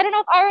Center. So I don't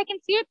know if Ira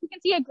can see it. You can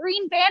see a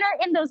green banner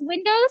in those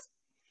windows.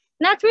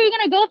 And that's where you're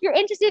going to go if you're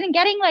interested in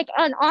getting like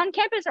an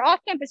on-campus or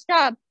off-campus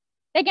job.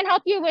 They can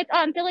help you with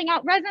filling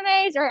out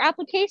resumes or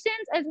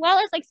applications, as well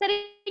as like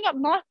setting up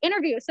mock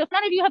interviews. So if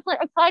none of you have like,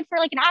 applied for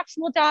like an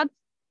actual job,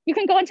 you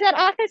can go into that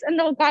office and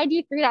they'll guide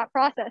you through that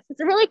process. It's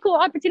a really cool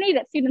opportunity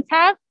that students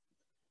have.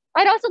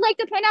 I'd also like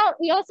to point out,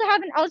 we also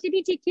have an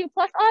LGBTQ+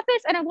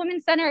 office and a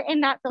women's center in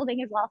that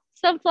building as well.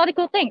 So it's a lot of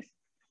cool things.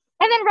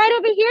 And then right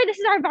over here, this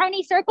is our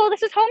Varney Circle.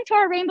 This is home to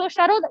our Rainbow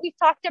Shuttle that we've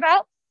talked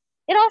about.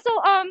 It also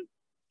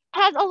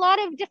has a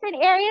lot of different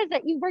areas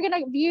that we're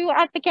gonna view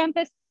at the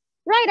campus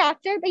right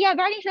after. But yeah,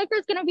 Varney Circle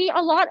is gonna be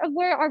a lot of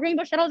where our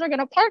Rainbow Shuttles are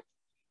gonna park.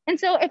 And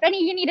so if any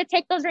of you need to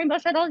take those Rainbow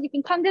Shuttles, you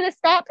can come to the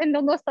stop and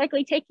they'll most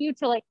likely take you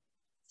to like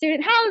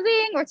student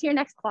housing or to your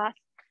next class.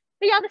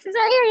 But yeah, this is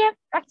our area.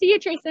 Back to you,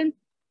 Trayson.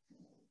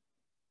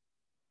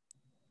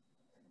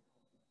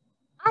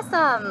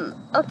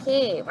 Awesome.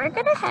 Okay, we're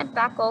gonna head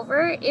back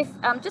over. If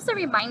just a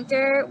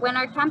reminder, when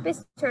our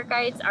campus tour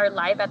guides are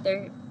live at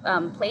their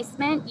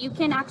placement, you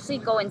can actually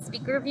go in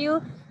speaker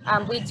view.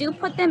 We do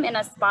put them in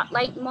a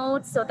spotlight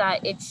mode so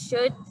that it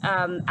should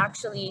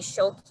actually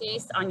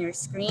showcase on your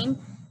screen.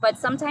 But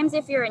sometimes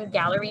if you're in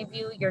gallery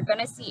view, you're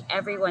gonna see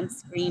everyone's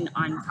screen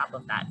on top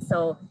of that.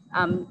 So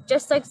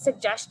just a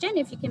suggestion,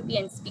 if you can be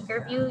in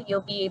speaker view,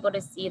 you'll be able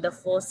to see the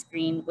full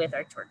screen with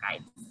our tour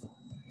guides.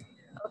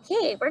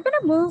 Okay, we're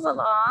gonna move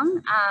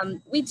along.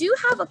 We do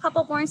have a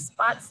couple more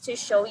spots to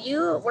show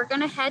you. We're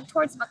gonna head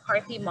towards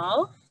McCarthy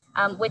Mall,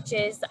 which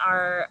is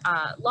our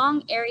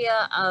long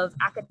area of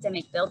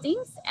academic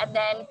buildings. And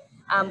then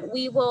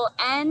we will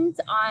end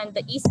on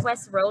the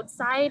East-West Road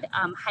side,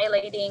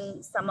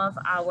 highlighting some of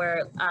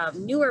our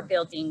newer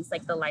buildings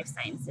like the Life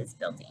Sciences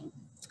building.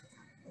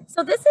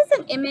 So this is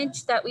an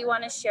image that we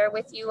want to share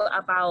with you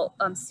about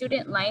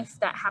student life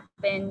that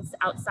happens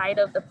outside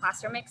of the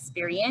classroom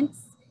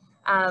experience.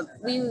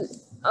 We,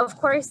 of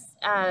course,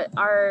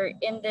 are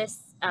in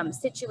this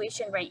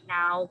situation right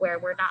now where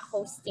we're not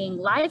hosting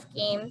live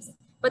games,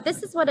 but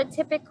this is what a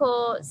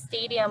typical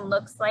stadium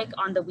looks like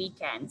on the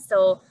weekend.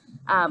 So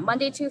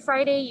Monday to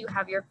Friday, you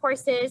have your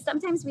courses.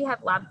 Sometimes we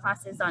have lab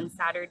classes on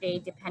Saturday,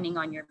 depending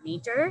on your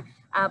major.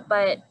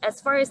 But as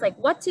far as like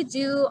what to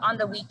do on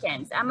the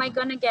weekends, am I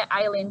gonna get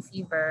island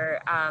fever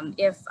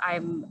if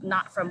I'm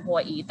not from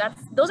Hawaii?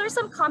 Those are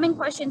some common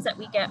questions that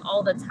we get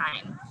all the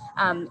time.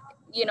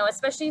 You know,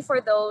 especially for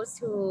those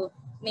who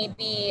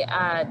maybe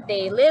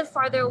they live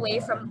farther away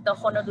from the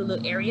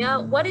Honolulu area,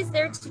 what is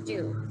there to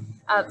do?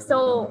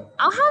 So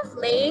I'll have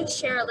Lei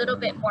share a little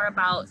bit more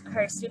about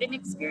her student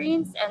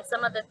experience and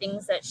some of the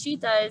things that she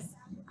does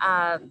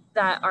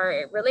that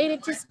are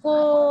related to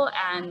school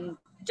and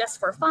just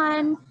for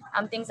fun,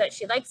 things that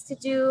she likes to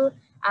do.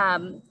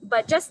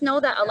 But just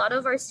know that a lot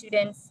of our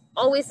students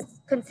always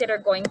consider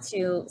going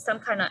to some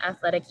kind of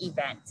athletic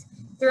event.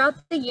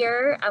 Throughout the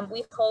year,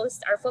 we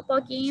host our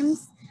football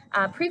games.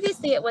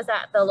 Previously, it was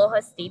at the Aloha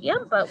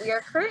Stadium, but we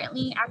are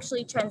currently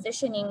actually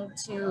transitioning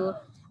to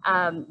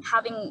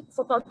having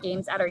football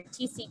games at our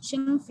TC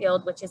Ching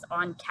Field, which is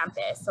on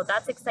campus. So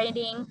that's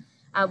exciting.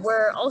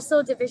 We're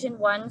also Division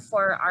I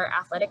for our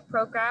athletic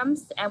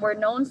programs, and we're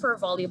known for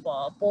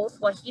volleyball, both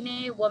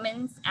Wahine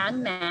women's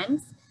and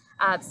men's.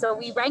 So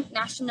we rank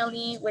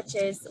nationally, which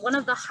is one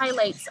of the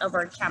highlights of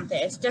our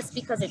campus, just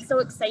because it's so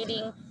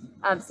exciting.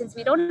 Since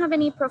we don't have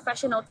any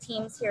professional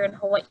teams here in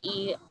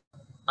Hawaii,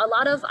 a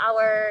lot of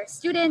our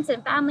students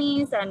and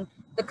families and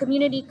the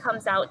community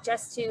comes out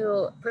just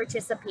to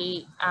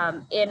participate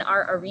in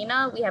our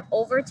arena. We have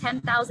over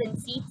 10,000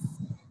 seats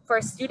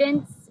for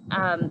students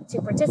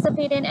to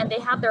participate in, and they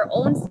have their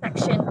own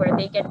section where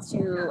they get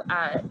to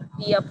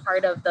be a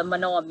part of the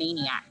Manoa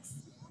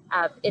Maniacs.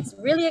 It's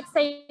really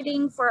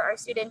exciting for our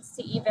students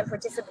to even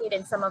participate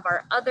in some of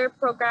our other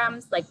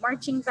programs like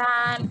marching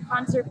band,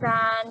 concert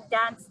band,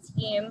 dance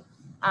team,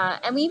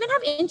 and we even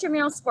have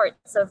intramural sports.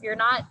 So if you're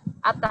not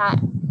at that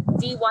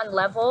D1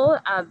 level,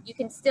 you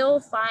can still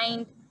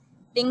find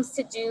things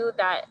to do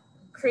that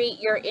create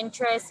your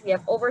interest. We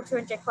have over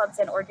 200 clubs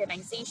and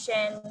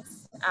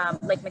organizations,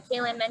 like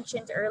Michaelan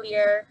mentioned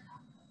earlier.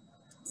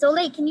 So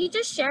Lei, can you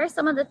just share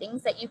some of the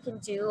things that you can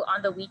do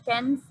on the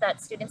weekends that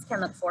students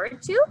can look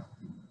forward to?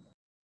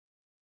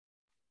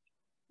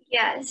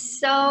 Yes,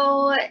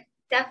 so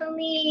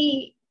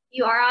definitely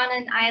you are on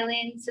an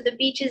island. So the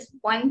beach is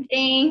one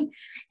thing.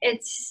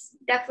 It's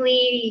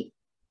definitely,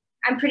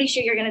 I'm pretty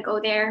sure you're gonna go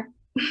there.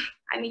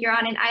 I mean, you're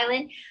on an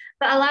island,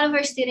 but a lot of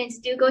our students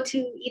do go to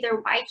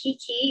either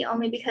Waikiki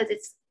only because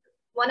it's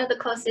one of the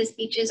closest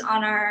beaches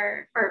on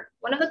our, or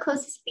one of the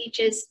closest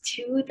beaches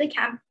to the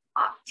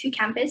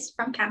campus,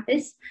 from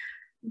campus.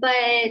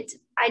 But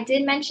I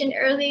did mention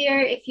earlier,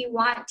 if you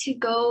want to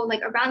go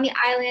like around the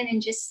island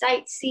and just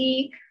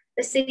sightsee,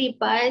 the city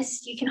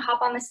bus, you can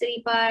hop on the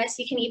city bus.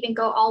 You can even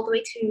go all the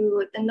way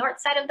to the north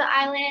side of the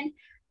island.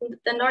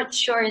 The North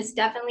Shore is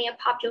definitely a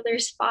popular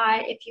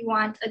spot if you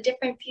want a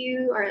different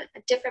view or a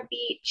different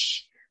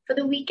beach for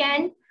the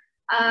weekend.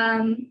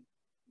 But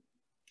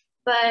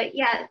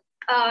yeah,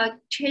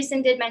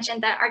 Tristan did mention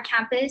that our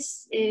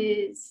campus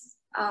is,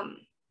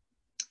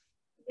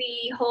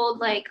 we hold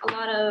like a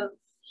lot of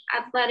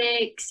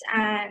athletics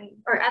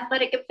or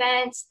athletic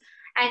events.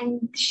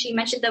 And she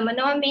mentioned the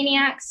Manoa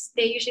Maniacs.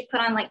 They usually put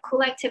on like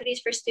cool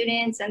activities for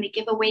students and they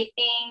give away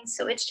things.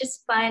 So it's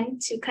just fun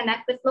to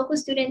connect with local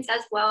students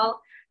as well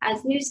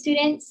as new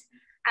students.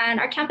 And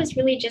our campus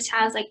really just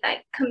has like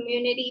that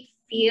community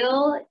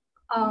feel.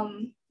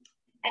 And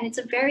it's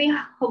a very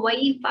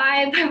Hawaii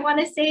vibe, I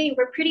wanna say.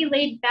 We're pretty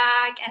laid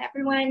back and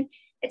everyone,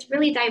 it's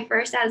really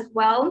diverse as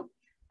well.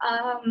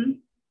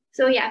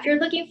 So yeah, if you're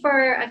looking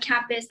for a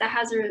campus that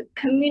has a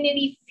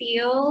community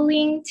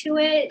feeling to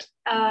it,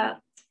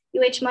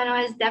 UH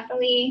Manoa is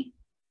definitely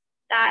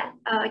that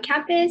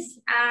campus.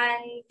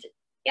 And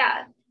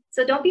yeah,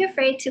 so don't be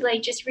afraid to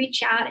like just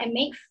reach out and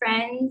make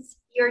friends.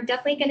 You're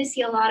definitely going to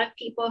see a lot of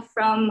people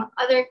from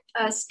other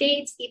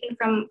states, even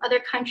from other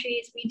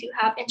countries. We do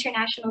have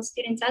international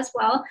students as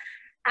well,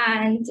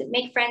 and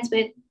make friends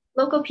with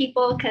local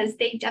people because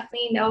they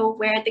definitely know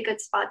where the good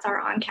spots are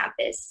on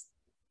campus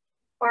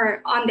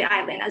or on the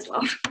island as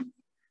well.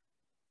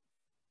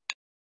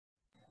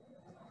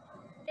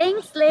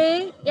 Thanks,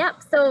 Lay. Yep,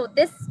 so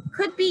this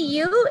could be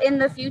you in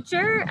the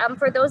future.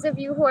 For those of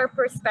you who are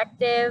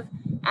prospective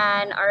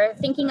and are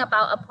thinking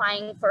about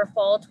applying for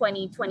fall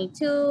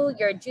 2022,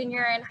 you're a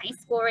junior in high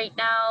school right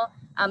now,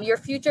 your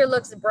future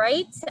looks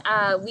bright.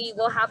 We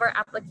will have our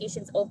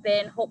applications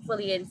open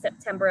hopefully in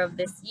September of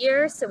this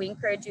year, so we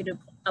encourage you to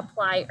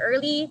apply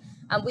early.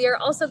 We are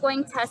also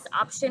going test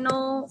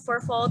optional for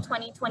fall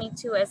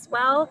 2022 as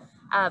well.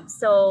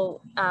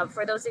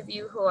 For those of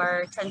you who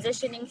are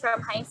transitioning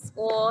from high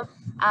school,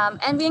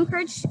 and we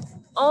encourage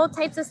all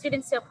types of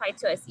students to apply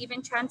to us,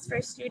 even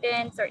transfer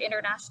students or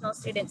international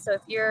students. So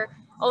if you're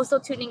also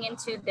tuning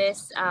into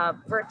this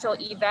virtual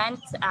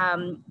event,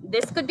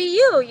 this could be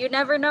you. You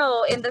never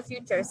know in the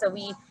future. So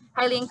we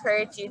highly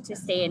encourage you to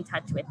stay in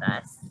touch with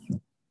us.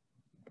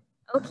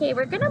 Okay,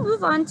 we're gonna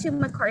move on to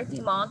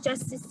McCarthy Mall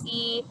just to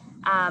see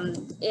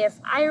if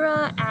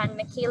Ira and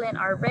McKaylin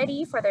are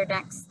ready for their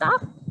next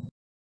stop.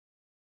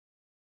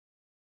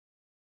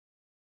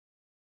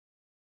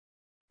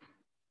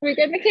 We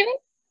good, McKaylin?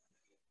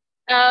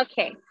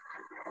 Okay.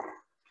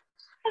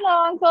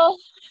 Hello, Uncle.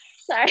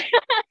 Sorry.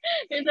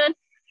 There's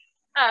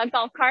a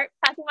golf cart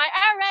passing by.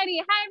 Alrighty.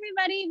 Hi,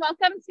 everybody.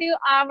 Welcome to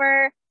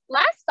our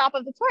last stop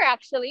of the tour,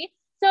 actually.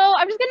 So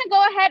I'm just going to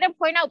go ahead and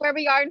point out where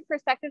we are in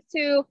perspective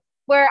to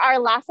where our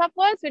last stop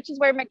was, which is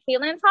where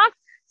McKaylin talked.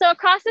 So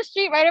across the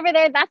street, right over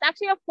there, that's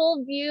actually a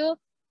full view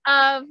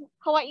of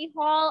Hawai'i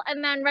Hall.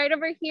 And then right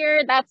over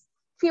here, that's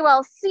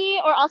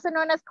QLC, or also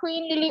known as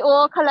Queen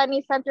Lili'o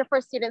Kalani Center for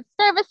Student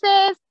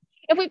Services.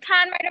 If we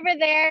pan right over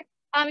there,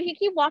 if you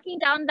keep walking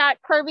down that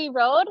curvy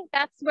road,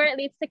 that's where it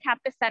leads to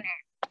Campus Center.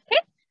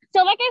 Okay,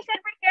 so like I said,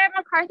 we're here at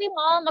McCarthy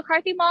Mall.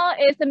 McCarthy Mall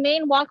is the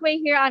main walkway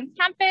here on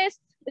campus.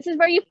 This is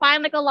where you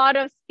find like a lot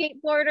of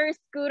skateboarders,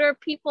 scooter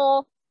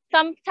people.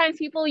 Sometimes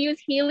people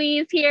use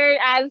Heelys here.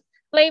 As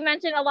Lay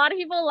mentioned, a lot of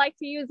people like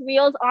to use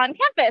wheels on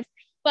campus.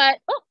 But,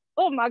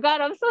 oh my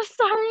God, I'm so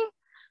sorry.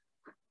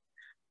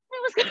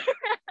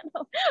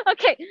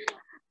 Okay,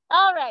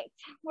 all right,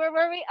 where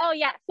were we? Oh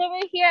yeah, so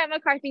we're here at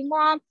McCarthy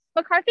Mall.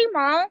 McCarthy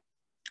Mall,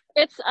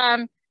 it's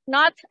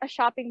not a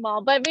shopping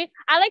mall, but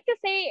I like to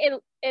say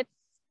it's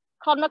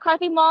called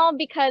McCarthy Mall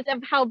because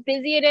of how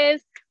busy it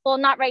is. Well,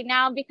 not right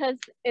now because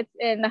it's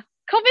in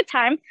COVID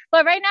time,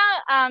 but right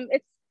now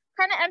it's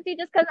kind of empty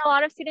just because a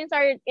lot of students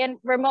are in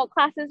remote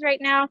classes right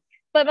now.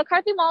 But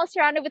McCarthy Mall is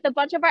surrounded with a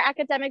bunch of our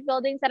academic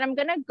buildings that I'm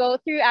gonna go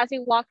through as we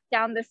walk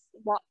down this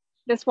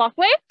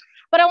walkway.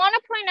 But I want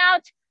to point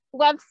out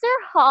Webster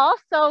Hall.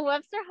 So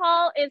Webster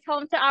Hall is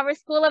home to our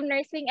School of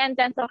Nursing and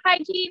Dental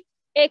Hygiene,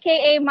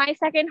 AKA my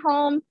second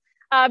home.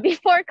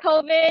 Before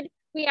COVID,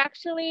 we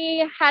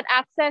actually had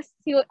access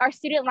to our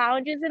student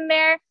lounges in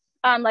there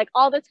like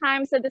all the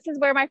time. So this is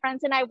where my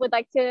friends and I would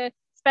like to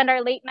spend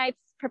our late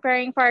nights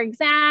preparing for our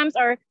exams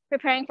or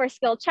preparing for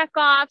skill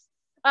checkoffs.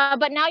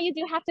 But now you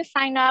do have to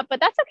sign up, but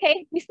that's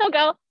okay. We still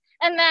go.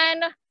 And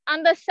then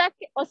on the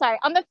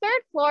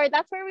third floor,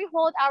 that's where we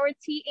hold our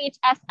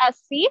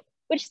THSSC,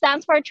 which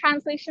stands for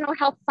Translational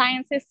Health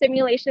Sciences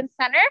Simulation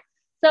Center.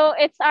 So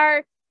it's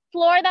our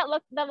floor that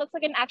looks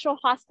like an actual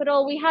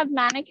hospital. We have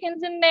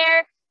mannequins in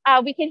there.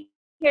 We can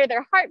hear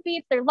their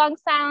heartbeats, their lung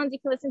sounds. You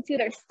can listen to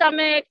their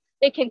stomach.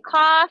 They can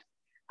cough.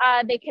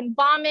 They can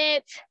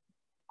vomit.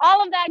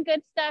 All of that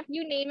good stuff,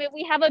 you name it.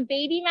 We have a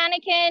baby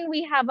mannequin.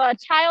 We have a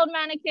child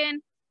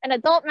mannequin, an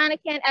adult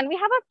mannequin, and we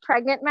have a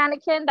pregnant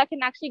mannequin that can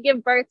actually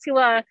give birth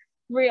to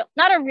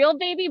not a real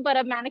baby, but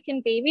a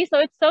mannequin baby. So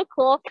it's so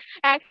cool.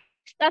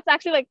 That's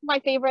actually like my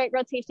favorite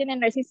rotation in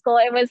nursing school.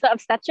 It was the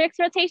obstetrics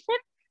rotation.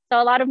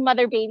 So a lot of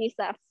mother baby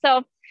stuff. So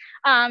all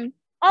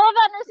of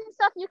that nursing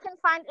stuff you can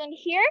find in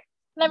here.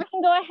 Then we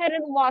can go ahead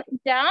and walk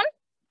down.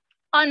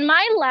 On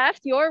my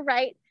left, your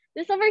right,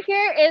 this over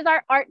here is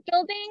our art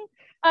building.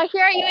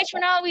 Here at UH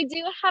Manoa, we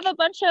do have a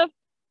bunch of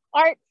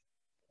art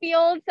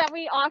fields that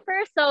we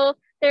offer. So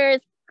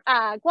there's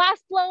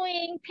glass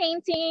blowing,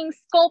 painting,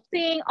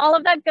 sculpting, all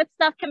of that good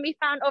stuff can be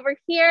found over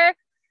here.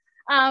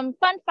 Fun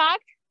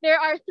fact, there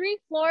are 3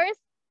 floors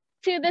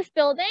to this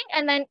building,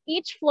 and then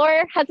each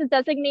floor has a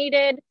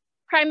designated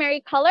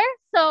primary color.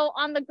 So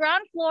on the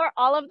ground floor,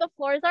 all of the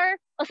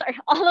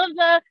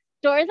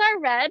doors are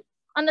red.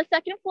 On the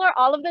second floor,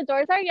 all of the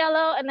doors are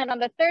yellow. And then on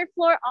the third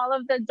floor, all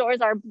of the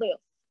doors are blue.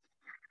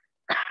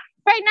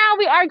 Right now,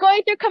 we are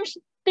going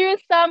through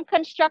some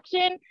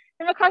construction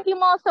in McCarthy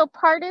Mall, so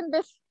pardon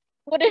this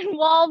wooden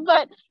wall,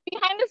 but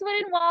behind this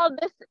wooden wall,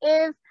 this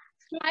is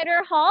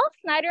Snyder Hall.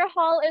 Snyder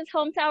Hall is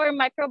home to our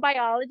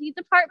microbiology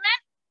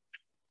department.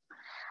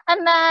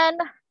 And then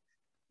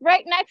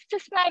right next to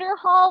Snyder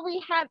Hall,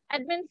 we have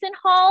Edmondson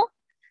Hall,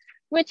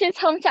 which is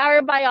home to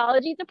our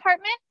biology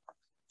department.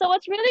 So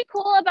what's really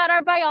cool about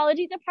our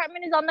biology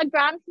department is on the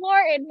ground floor,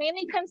 it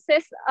mainly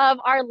consists of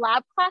our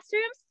lab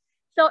classrooms.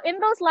 So in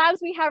those labs,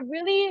 we have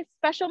really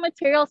special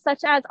materials such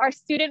as our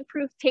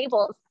student-proof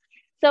tables.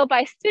 So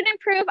by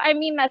student-proof, I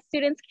mean that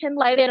students can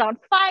light it on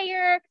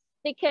fire,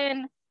 they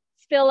can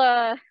spill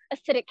a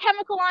acidic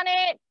chemical on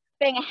it,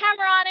 bang a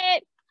hammer on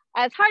it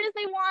as hard as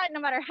they want, no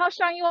matter how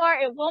strong you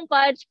are, it won't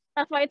budge.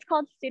 That's why it's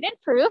called student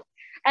proof.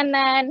 And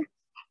then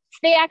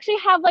they actually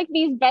have like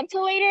these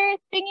ventilator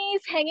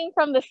thingies hanging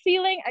from the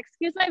ceiling.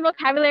 Excuse my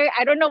vocabulary,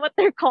 I don't know what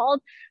they're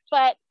called,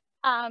 but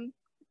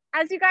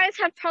as you guys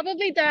have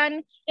probably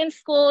done in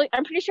school,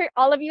 I'm pretty sure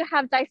all of you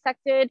have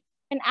dissected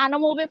an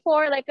animal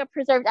before, like a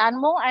preserved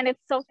animal, and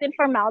it's soaked in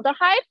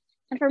formaldehyde.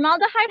 And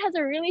formaldehyde has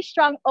a really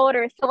strong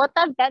odor. So what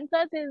that vent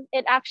does is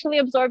it actually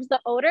absorbs the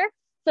odor,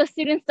 so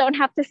students don't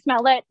have to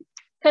smell it.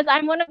 Because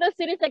I'm one of those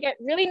students that get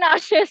really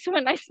nauseous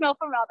when I smell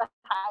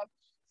formaldehyde.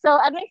 So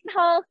Edmonton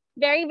Hall,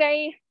 very,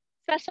 very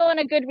special and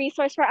a good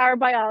resource for our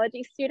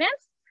biology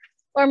students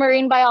or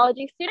marine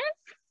biology students.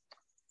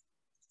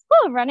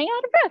 Oh, running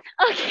out of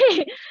breath.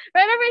 Okay,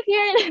 right over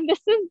here, this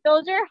is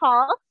Bilger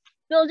Hall.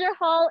 Bilger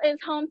Hall is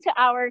home to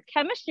our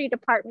chemistry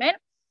department.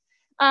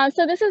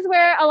 So this is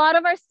where a lot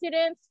of our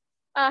students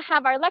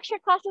have our lecture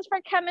classes for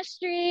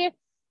chemistry.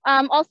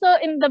 Also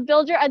in the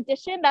Bilger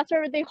addition, that's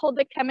where they hold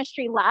the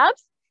chemistry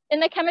labs. In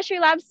the chemistry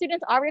lab,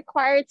 students are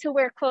required to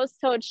wear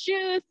closed-toed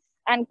shoes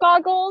and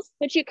goggles,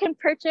 which you can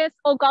purchase.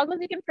 Oh, goggles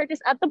you can purchase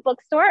at the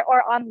bookstore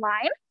or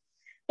online.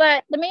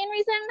 But the main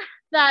reason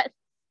that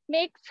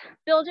makes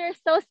Bilger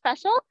so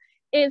special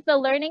is the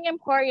Learning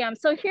Emporium.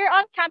 So here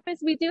on campus,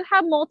 we do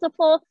have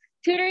multiple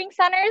tutoring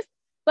centers,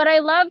 but I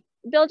love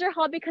Bilger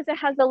Hall because it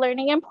has the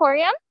Learning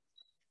Emporium.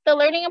 The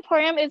Learning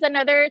Emporium is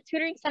another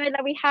tutoring center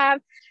that we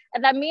have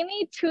that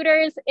mainly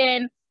tutors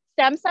in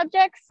STEM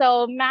subjects,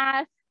 so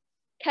math,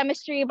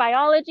 chemistry,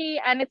 biology,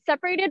 and it's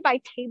separated by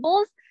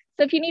tables.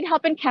 So if you need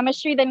help in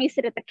chemistry, then you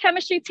sit at the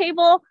chemistry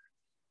table.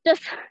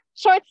 Just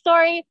short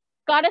story,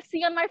 got a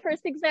C on my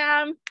first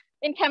exam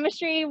in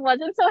chemistry,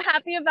 wasn't so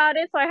happy about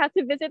it, so I had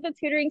to visit the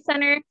tutoring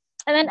center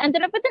and then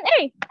ended up with an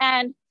A.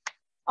 And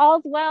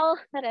all's well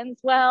that ends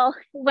well.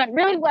 It went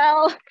really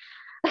well.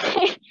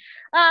 Okay.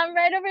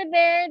 Right over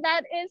there,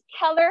 that is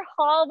Keller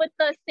Hall with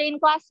the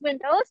stained glass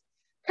windows.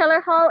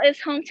 Keller Hall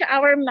is home to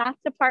our math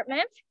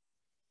department.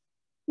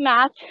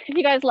 Math, if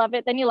you guys love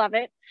it, then you love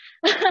it.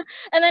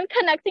 And then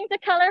connecting to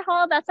Keller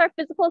Hall, that's our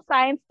physical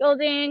science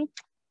building.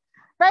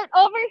 Right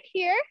over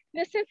here,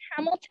 this is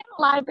Hamilton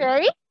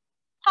Library.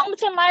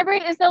 Hamilton Library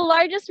is the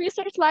largest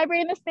research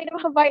library in the state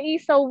of Hawaii.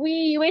 So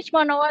we UH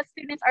Manoa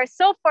students are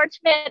so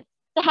fortunate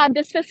to have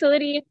this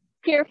facility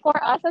here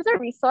for us as a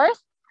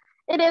resource.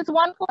 It is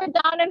 1 floor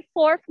down and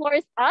 4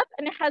 floors up,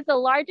 and it has the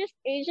largest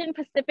Asian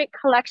Pacific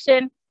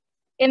collection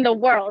in the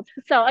world.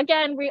 So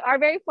again, we are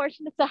very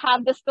fortunate to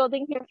have this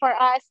building here for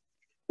us.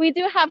 We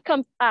do have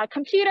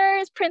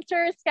computers,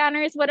 printers,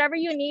 scanners, whatever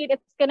you need,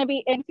 it's gonna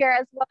be in here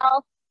as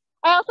well.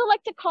 I also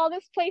like to call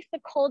this place the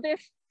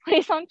coldest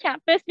place on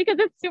campus because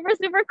it's super,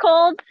 super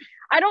cold.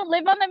 I don't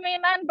live on the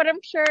mainland, but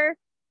I'm sure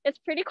it's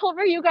pretty cold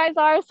where you guys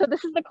are. So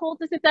this is the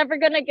coldest it's ever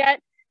gonna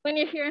get when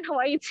you're here in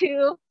Hawaii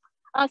too.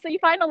 So you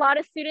find a lot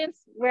of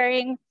students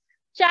wearing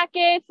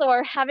jackets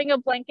or having a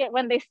blanket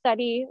when they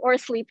study or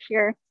sleep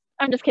here.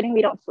 I'm just kidding,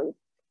 we don't sleep.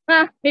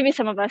 Maybe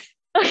some of us,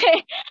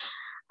 okay.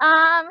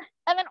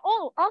 And then,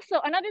 oh,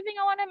 also another thing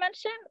I wanna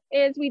mention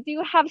is we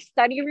do have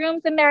study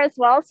rooms in there as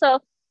well.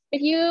 So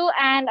if you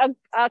and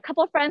a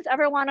couple of friends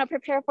ever wanna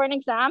prepare for an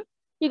exam,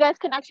 you guys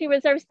can actually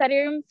reserve study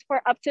rooms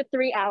for up to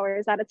 3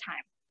 hours at a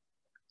time.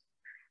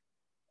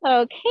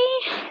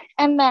 Okay,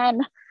 and then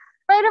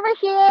right over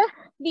here,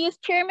 these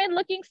pyramid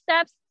looking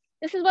steps,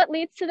 this is what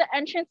leads to the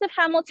entrance of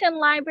Hamilton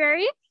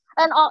Library.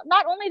 And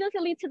not only does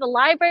it lead to the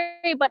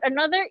library, but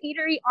another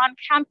eatery on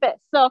campus.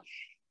 So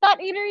that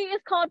eatery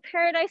is called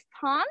Paradise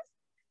Palms.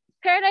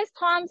 Paradise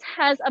Palms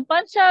has a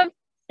bunch of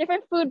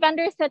different food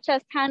vendors such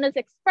as Panda's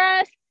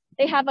Express.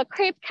 They have a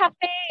crepe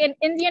cafe, an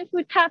Indian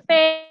food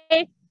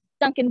cafe,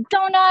 Dunkin'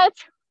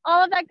 Donuts,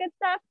 all of that good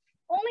stuff.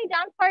 Only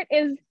down part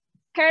is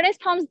Paradise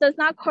Palms does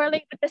not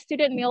correlate with the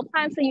student meal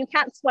plan, so you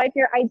can't swipe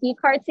your ID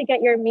card to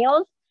get your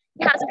meals.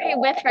 You have to pay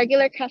with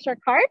regular cash or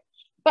card.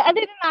 But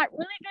other than that,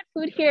 really good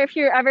food here if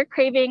you're ever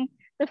craving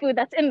the food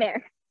that's in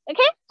there,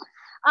 okay?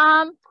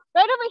 Right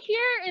over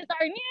here is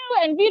our new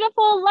and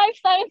beautiful life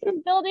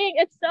sciences building.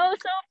 It's so,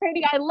 so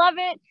pretty, I love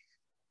it.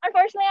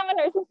 Unfortunately, I'm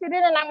a nursing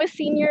student and I'm a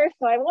senior,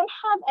 so I won't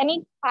have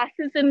any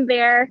classes in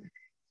there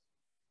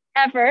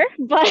ever.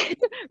 But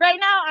right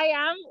now I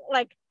am,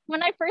 like,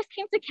 when I first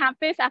came to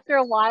campus after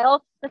a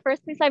while, the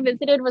first place I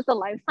visited was the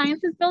life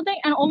sciences building.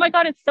 And oh my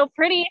God, it's so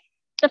pretty.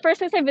 The first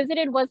place I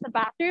visited was the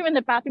bathroom, and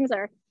the bathrooms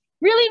are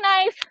really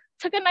nice.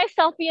 Took a nice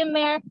selfie in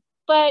there.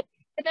 But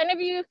if any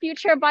of you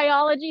future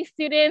biology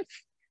students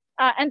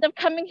end up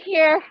coming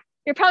here,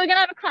 you're probably gonna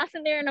have a class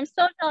in there, and I'm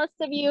so jealous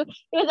of you. It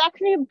was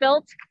actually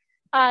built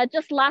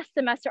just last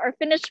semester, or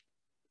finished.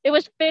 It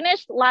was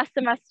finished last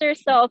semester.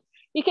 So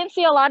you can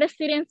see a lot of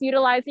students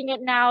utilizing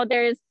it now.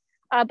 There's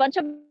a bunch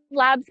of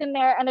labs in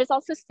there, and there's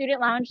also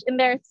student lounge in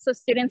there so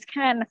students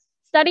can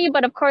study,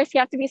 but of course you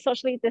have to be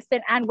socially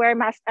distant and wear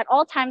masks at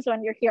all times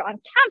when you're here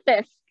on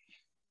campus.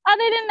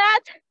 Other than that,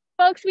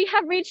 folks, we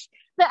have reached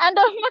the end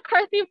of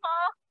McCarthy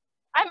Mall.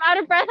 I'm out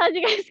of breath, as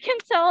you guys can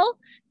tell.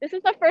 This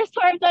is the first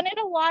tour I've done in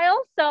a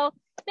while, so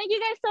Thank you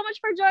guys so much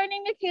for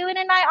joining Kaylin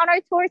and I on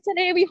our tour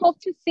today. We hope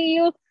to see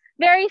you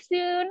very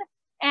soon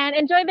and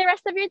enjoy the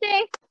rest of your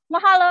day.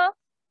 Mahalo.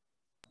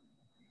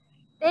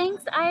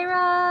 Thanks,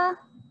 Ira.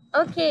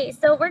 Okay,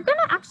 so we're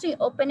gonna actually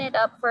open it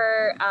up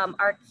for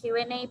our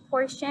Q&A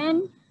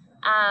portion.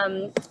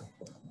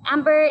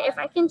 Amber, if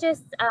I can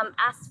just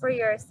ask for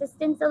your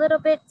assistance a little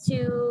bit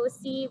to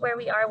see where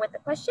we are with the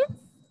questions.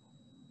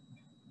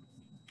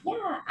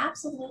 Yeah,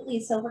 absolutely.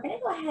 So we're going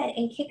to go ahead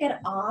and kick it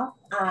off.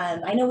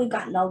 I know we've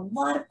gotten a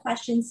lot of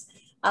questions.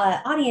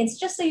 Audience,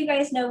 just so you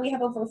guys know, we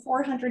have over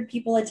 400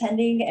 people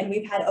attending and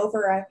we've had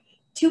over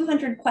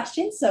 200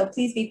 questions. So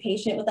please be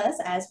patient with us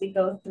as we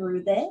go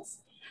through this.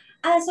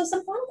 So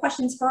some fun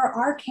questions for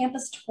our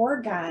campus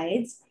tour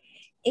guides.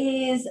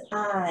 Is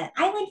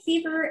island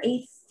fever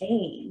a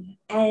thing?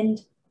 And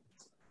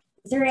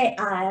is there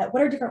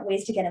what are different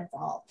ways to get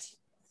involved?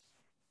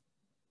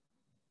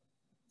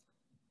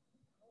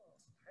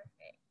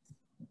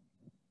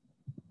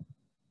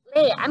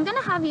 Leigh, I'm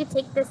gonna have you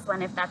take this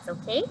one if that's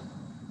okay.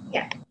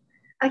 Yeah.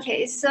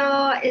 Okay,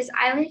 so is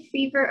island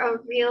fever a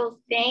real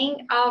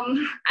thing?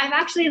 I've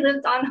actually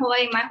lived on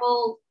Hawaii my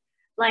whole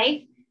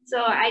life,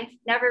 so I've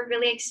never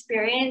really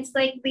experienced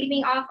like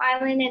leaving off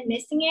island and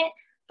missing it.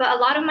 But a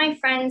lot of my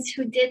friends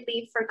who did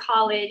leave for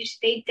college,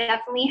 they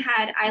definitely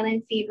had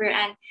island fever,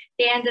 and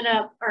they ended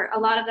up, or a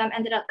lot of them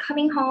ended up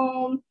coming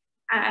home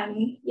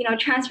and, you know,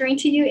 transferring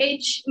to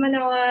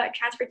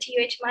transferred to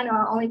UH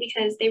Manoa only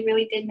because they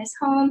really did miss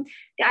home.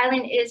 The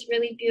island is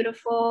really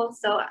beautiful,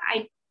 so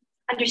I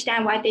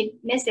understand why they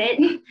miss it.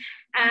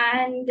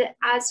 And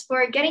as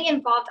for getting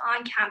involved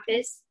on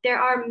campus, there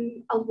are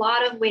a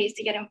lot of ways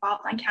to get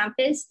involved on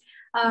campus.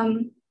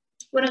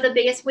 One of the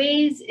biggest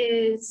ways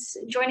is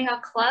joining a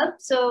club.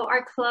 So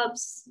our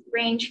clubs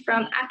range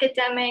from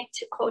academic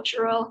to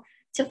cultural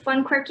to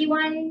fun, quirky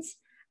ones.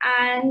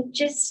 And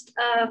just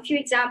a few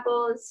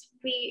examples,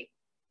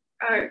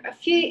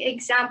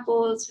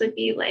 would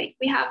be like,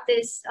 we have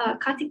this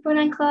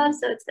Katipunan club.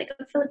 So it's like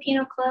a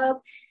Filipino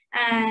club.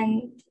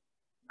 And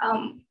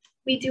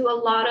we do a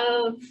lot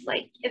of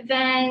like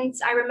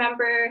events. I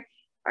remember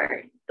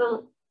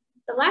the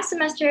last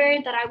semester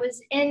that I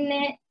was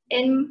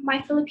in my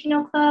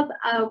Filipino club,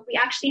 we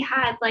actually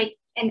had like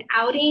an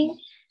outing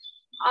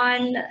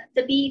on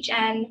the beach,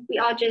 and we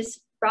all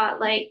just brought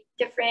like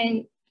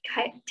different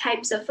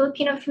types of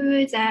Filipino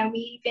foods, and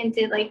we even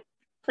did like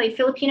play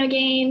Filipino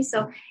games.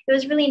 So it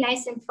was really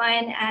nice and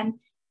fun. And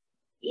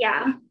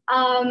yeah,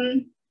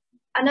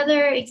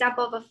 another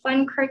example of a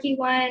fun, quirky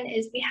one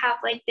is we have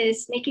like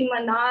this Nicki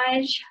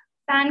Minaj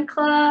fan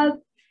club.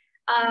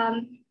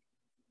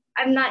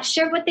 I'm not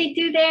sure what they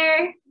do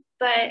there,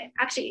 but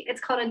actually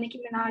it's called a Nicki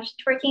Minaj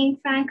twerking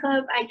fan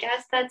club. I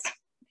guess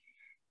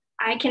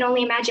I can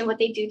only imagine what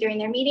they do during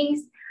their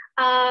meetings.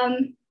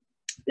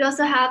 We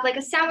also have like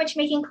a sandwich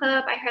making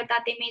club. I heard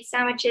that they made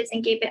sandwiches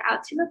and gave it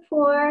out to the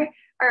poor,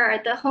 or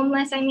the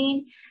homeless, I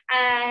mean.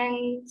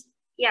 And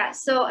yeah,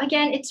 so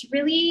again, it's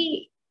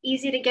really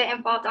easy to get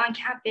involved on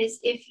campus.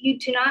 If you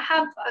do not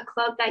have a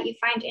club that you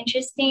find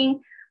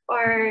interesting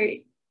or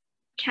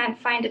can't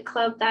find a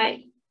club that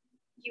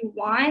you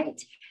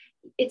want,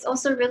 it's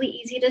also really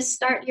easy to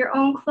start your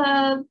own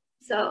club.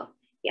 So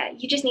yeah,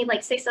 you just need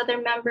like 6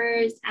 other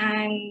members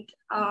and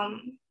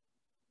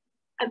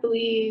I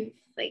believe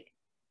like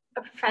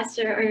a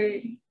professor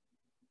or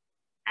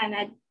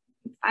an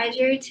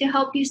advisor to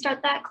help you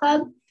start that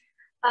club.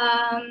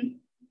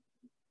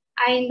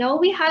 I know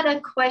we had a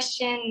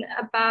question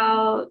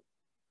about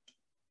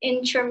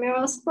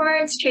intramural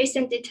sports.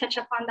 Trayson did touch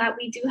upon that.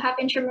 We do have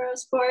intramural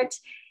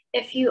sports.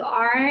 If you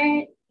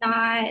are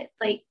not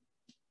like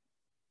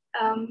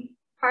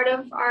part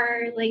of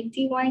our like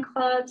D1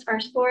 clubs, our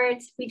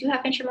sports, we do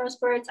have intramural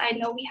sports. I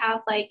know we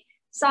have like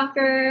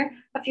soccer.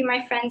 A few of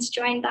my friends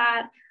joined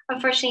that.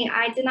 Unfortunately,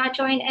 I did not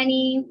join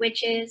any,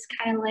 which is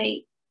kind of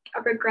like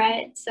a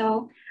regret.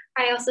 So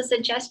I also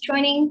suggest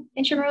joining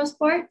intramural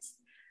sports.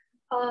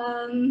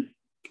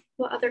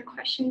 What other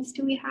questions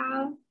do we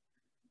have?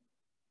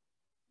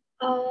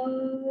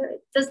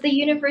 Does the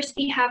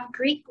university have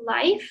Greek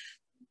life?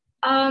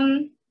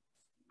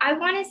 I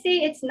want to say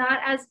it's not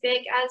as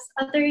big as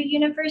other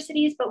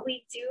universities, but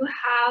we do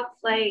have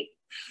like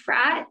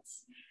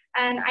frats.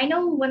 And I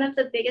know one of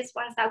the biggest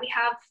ones that we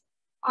have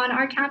on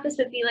our campus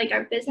would be like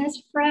our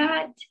business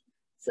frat.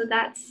 So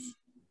that's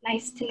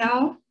nice to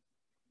know.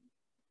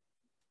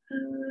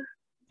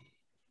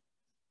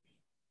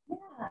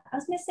 Yeah, I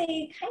was going to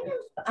say, kind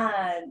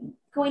of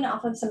going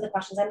off of some of the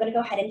questions, I'm going to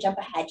go ahead and jump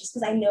ahead just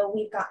because I know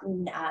we've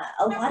gotten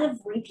a lot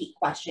of repeat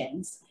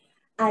questions.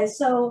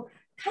 So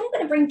kind of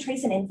going to bring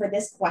Trayson in for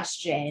this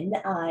question.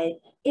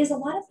 Is a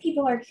lot of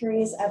people are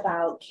curious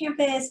about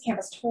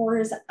campus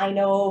tours. I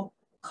know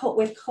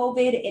with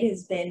COVID, it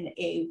has been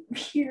a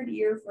weird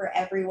year for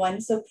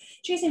everyone. So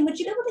Trayson, would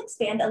you be able to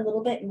expand a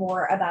little bit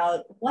more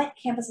about what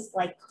campus is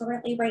like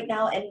currently right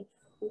now and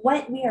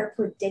what we are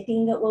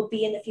predicting it will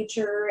be in the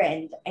future?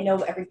 And I know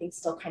everything's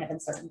still kind of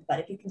uncertain, but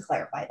if you can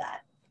clarify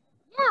that.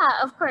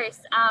 Yeah, of course.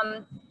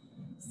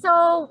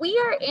 So we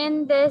are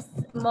in this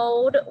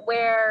mode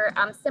where,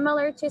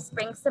 similar to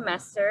spring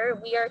semester,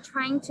 we are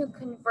trying to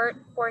convert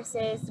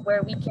courses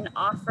where we can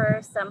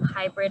offer some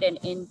hybrid and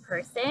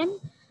in-person.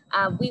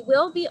 We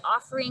will be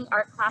offering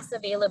our class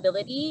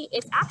availability.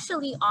 It's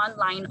actually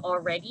online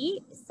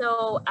already.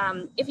 So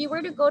if you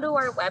were to go to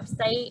our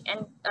website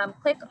and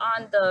click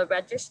on the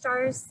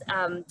registrar's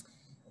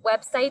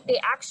website, they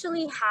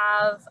actually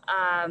have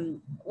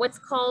what's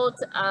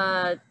called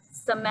a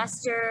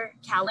semester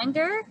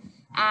calendar.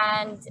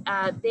 And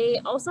they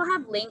also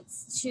have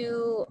links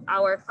to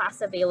our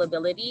class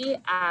availability.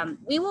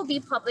 We will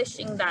be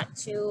publishing that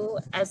too,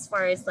 as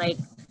far as like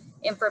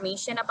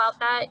information about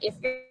that. If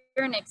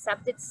you're an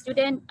accepted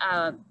student,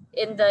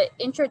 in the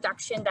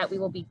introduction that we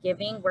will be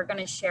giving, we're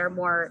gonna share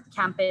more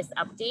campus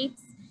updates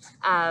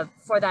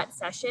for that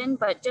session,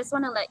 but just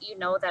wanna let you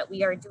know that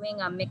we are doing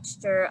a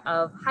mixture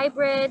of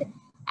hybrid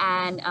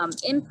and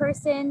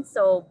in-person,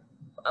 so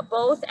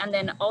both, and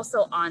then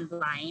also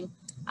online.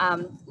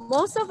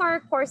 Most of our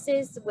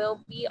courses will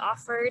be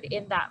offered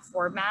in that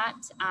format,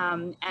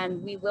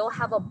 and we will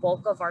have a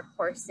bulk of our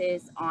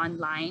courses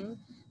online.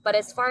 But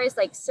as far as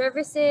like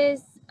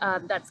services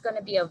that's going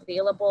to be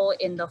available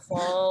in the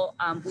fall,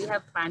 we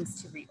have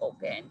plans to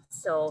reopen.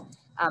 So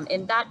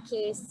in that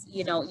case,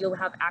 you know, you'll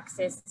have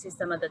access to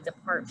some of the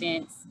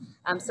departments.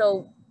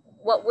 So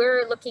what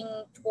we're looking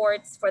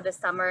towards for the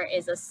summer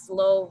is a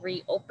slow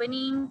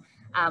reopening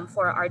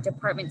for our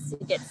departments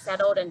to get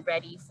settled and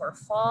ready for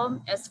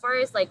fall. As far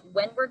as like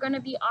when we're going to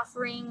be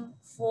offering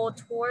full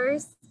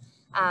tours,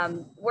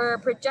 we're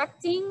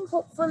projecting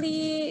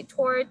hopefully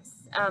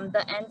towards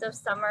the end of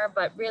summer,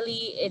 but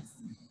really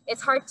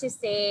it's hard to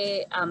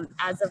say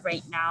as of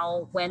right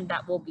now when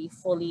that will be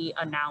fully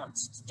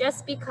announced,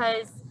 just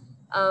because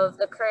of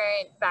the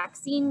current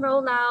vaccine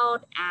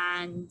rollout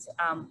and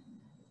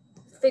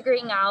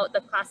figuring out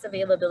the class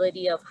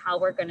availability of how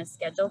we're going to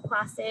schedule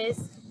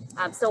classes.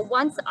 So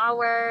once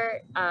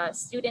our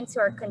students who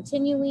are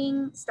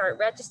continuing start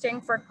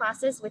registering for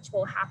classes, which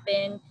will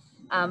happen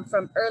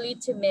from early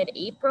to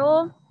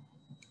mid-April,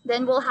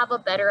 then we'll have a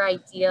better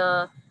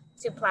idea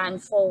to plan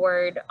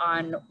forward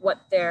on what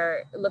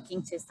they're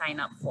looking to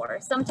sign up for.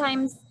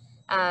 Sometimes,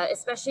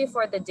 especially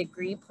for the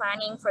degree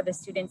planning for the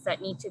students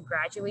that need to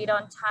graduate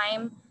on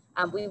time,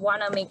 we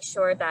want to make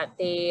sure that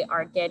they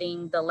are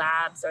getting the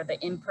labs or the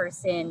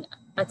in-person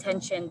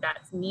attention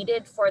that's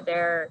needed for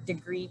their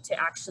degree to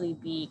actually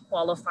be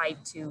qualified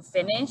to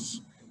finish.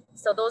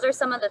 So those are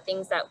some of the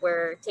things that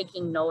we're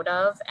taking note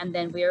of, and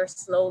then we're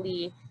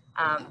slowly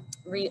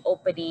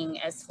reopening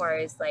as far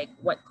as like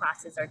what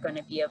classes are going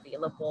to be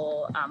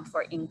available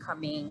for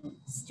incoming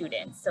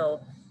students. So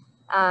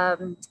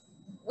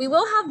we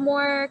will have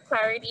more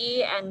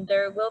clarity and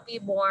there will be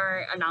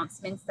more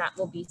announcements that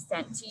will be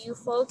sent to you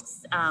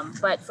folks.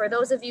 But for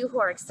those of you who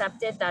are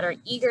accepted that are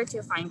eager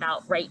to find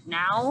out right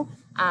now,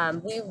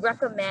 we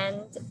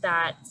recommend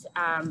that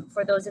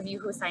for those of you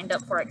who signed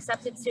up for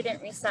accepted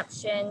student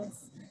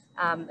receptions,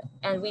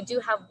 and we do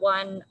have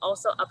one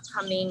also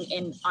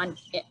upcoming on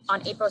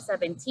April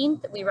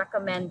 17th. We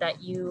recommend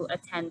that you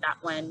attend that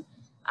one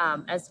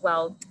as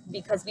well,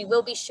 because we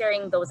will be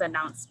sharing those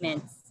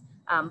announcements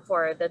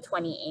for the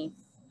 28th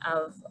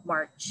of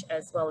March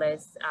as well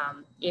as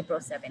April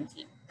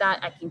 17th.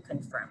 That I can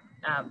confirm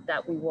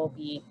that we will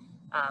be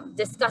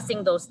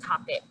discussing those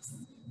topics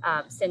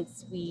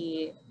since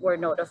we were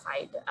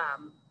notified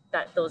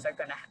that those are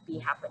going to be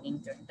happening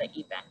during the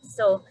event.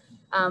 So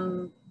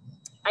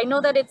I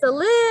know that it's a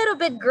little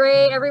bit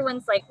gray.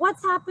 Everyone's like,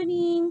 what's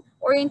happening?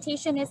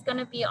 Orientation is going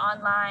to be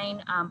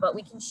online, but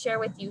we can share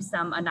with you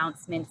some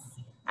announcements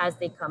as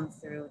they come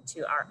through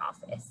to our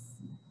office.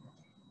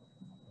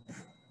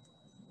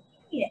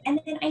 And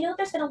then I know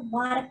there's been a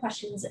lot of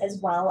questions as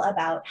well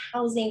about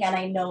housing, and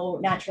I know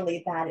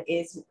naturally that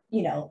is,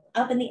 you know,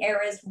 up in the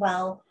air as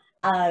well.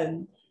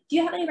 Do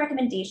you have any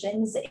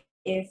recommendations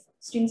if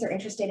students are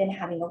interested in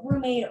having a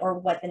roommate, or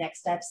what the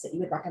next steps that you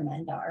would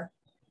recommend are?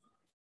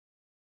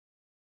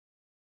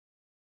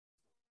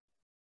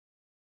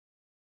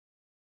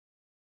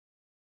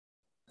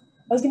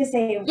 I was going to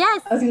say,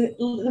 yes.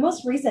 The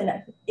most recent,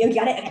 you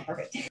got it? Okay,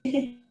 perfect.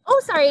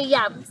 Oh, sorry.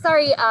 Yeah,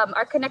 sorry.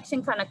 Our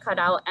connection kind of cut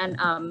out, and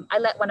I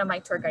let one of my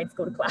tour guides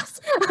go to class.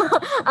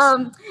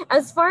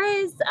 As far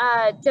as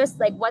just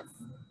like what's,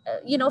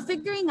 you know,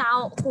 figuring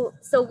out who,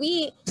 so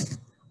we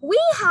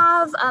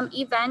have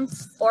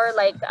events or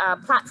like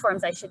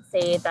platforms, I should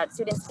say, that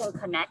students can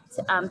connect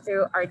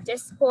through our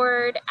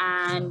Discord,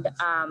 and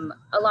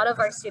a lot of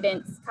our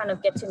students kind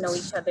of get to know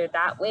each other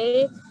that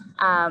way.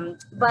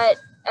 But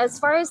as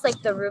far as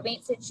like the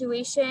roommate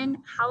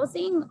situation,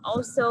 housing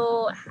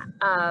also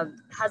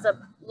has a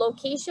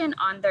location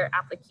on their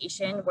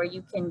application where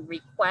you can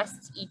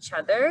request each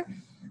other.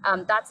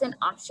 That's an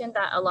option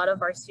that a lot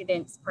of our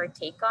students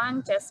partake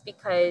on, just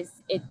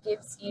because it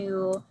gives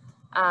you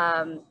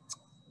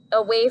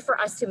a way for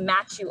us to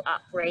match you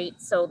up, right?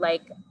 So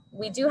like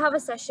we do have a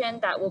session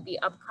that will be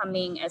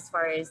upcoming as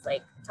far as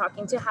like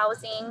talking to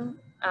housing.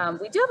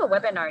 We do have a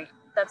webinar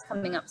that's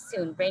coming up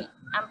soon, right,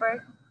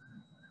 Amber?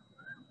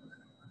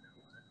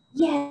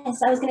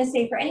 Yes, I was going to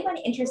say for anyone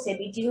interested,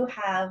 we do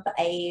have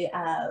a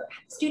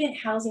student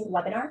housing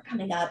webinar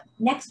coming up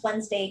next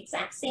Wednesday,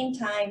 exact same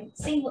time,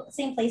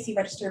 same place you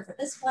registered for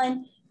this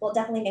one. We'll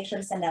definitely make sure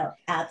to send out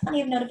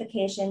plenty of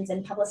notifications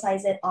and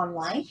publicize it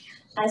online.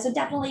 So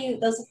definitely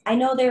those, I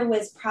know there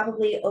was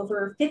probably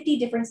over 50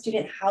 different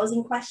student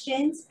housing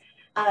questions.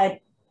 I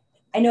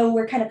know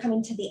we're kind of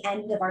coming to the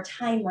end of our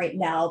time right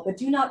now, but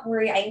do not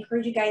worry. I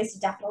encourage you guys to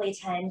definitely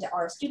attend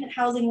our student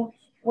housing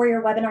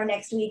warrior webinar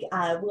next week.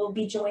 We'll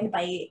be joined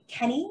by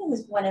Kenny,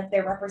 who's one of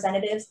their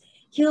representatives.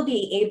 He'll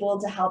be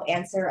able to help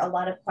answer a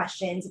lot of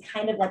questions,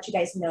 kind of let you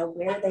guys know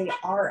where they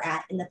are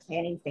at in the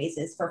planning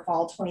phases for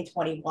fall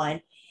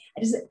 2021.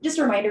 Just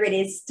a reminder, it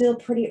is still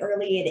pretty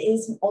early. It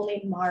is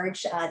only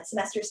March.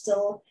 Semester's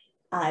still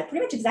pretty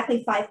much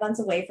exactly 5 months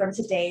away from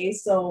today.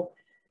 So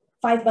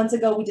 5 months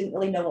ago, we didn't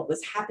really know what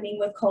was happening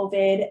with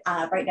COVID.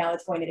 Right now,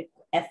 it's going in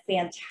a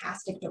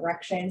fantastic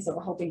direction. So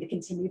we're hoping to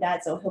continue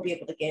that. So he'll be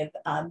able to give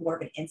more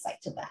of an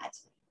insight to that.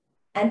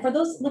 And for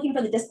those looking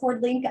for the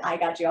Discord link, I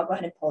got you. I'll go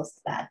ahead and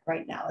post that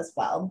right now as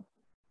well.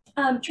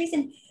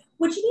 Tracy,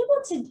 would you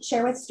be able to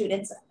share with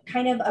students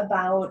kind of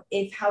about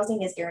if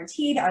housing is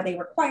guaranteed? Are they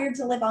required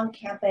to live on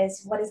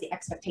campus? What is the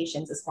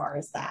expectations as far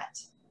as that?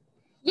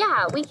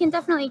 Yeah, we can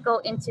definitely go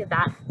into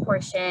that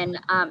portion.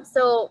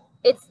 So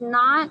it's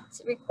not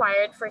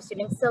required for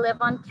students to live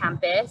on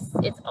campus.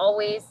 It's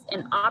always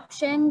an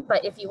option,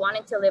 but if you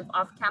wanted to live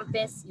off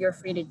campus, you're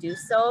free to do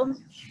so.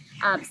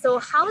 So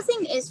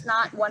housing is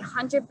not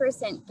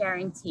 100%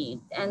 guaranteed.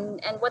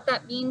 And what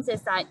that means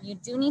is that you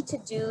do need to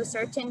do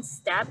certain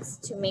steps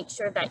to make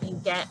sure that you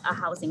get a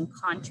housing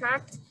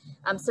contract.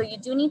 So you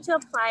do need to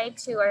apply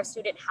to our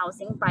student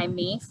housing by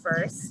May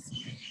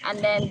 1st. And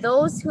then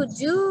those who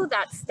do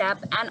that step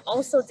and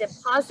also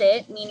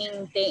deposit,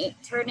 meaning they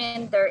turn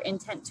in their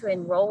intent to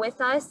enroll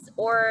with us,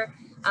 or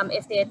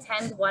if they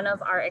attend one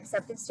of our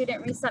accepted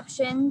student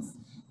receptions,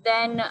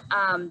 then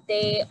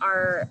they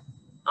are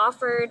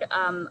offered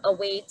a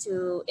way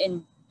to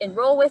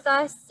enroll with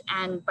us.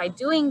 And by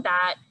doing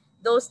that,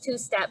 those two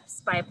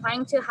steps, by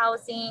applying to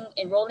housing,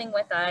 enrolling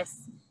with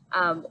us,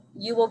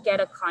 you will get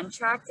a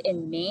contract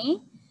in May.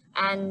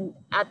 And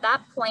at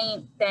that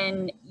point,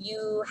 then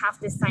you have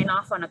to sign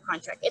off on a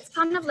contract. It's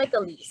kind of like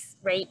a lease,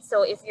 right?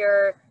 So if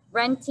you're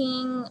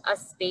renting a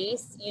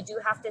space, you do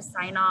have to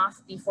sign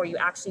off before you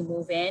actually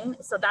move in.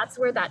 So that's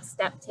where that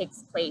step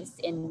takes place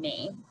in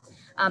May.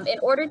 In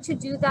order to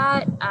do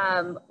that,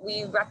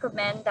 we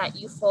recommend that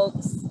you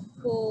folks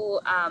who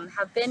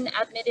have been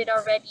admitted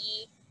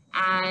already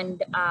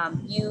and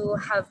you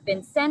have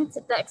been sent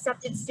the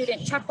accepted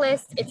student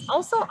checklist. It's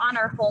also on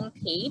our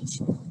homepage.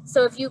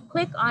 So if you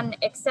click on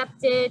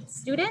accepted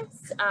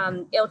students,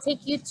 it'll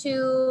take you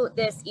to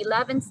this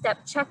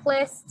 11-step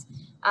checklist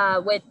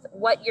with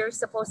what you're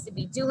supposed to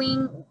be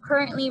doing.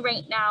 Currently,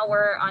 right now,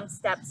 we're on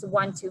steps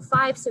 1 to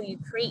 5. So you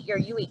create your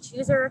UH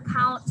user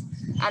account.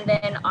 And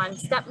then on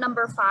step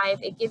number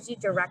 5, it gives you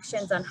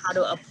directions on how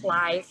to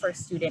apply for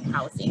student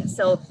housing.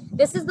 So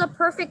this is the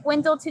perfect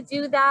window to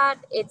do that.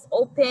 It's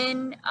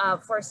open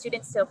for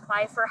students to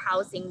apply for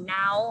housing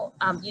now.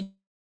 You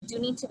do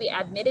need to be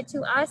admitted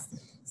to us.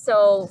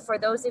 So for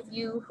those of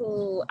you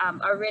who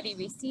already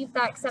received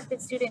that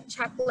accepted student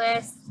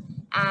checklist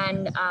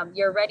and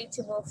you're ready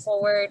to move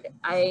forward,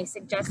 I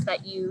suggest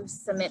that you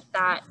submit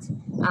that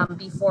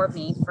before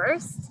May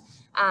 1st.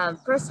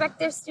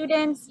 Prospective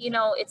students, you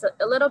know, it's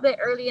a little bit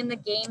early in the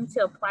game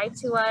to apply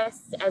to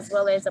us as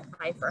well as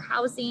apply for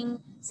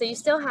housing. So you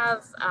still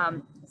have,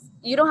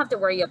 you don't have to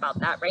worry about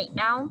that right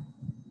now.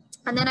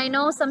 And then I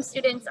know some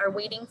students are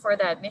waiting for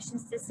the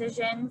admissions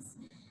decisions.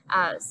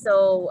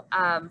 So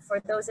for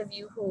those of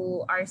you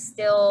who are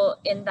still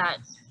in that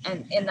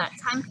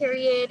time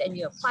period and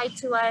you apply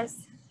to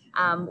us,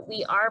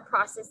 we are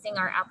processing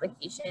our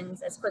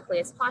applications as quickly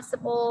as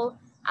possible.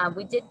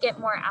 We did get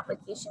more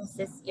applications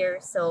this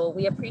year, so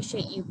we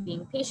appreciate you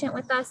being patient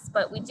with us,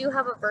 but we do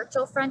have a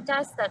virtual front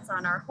desk that's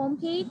on our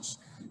homepage.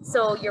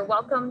 So you're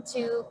welcome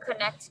to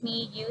connect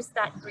me, use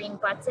that green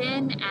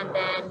button, and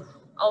then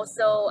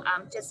also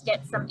just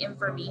get some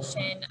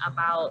information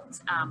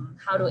about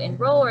how to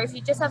enroll, or if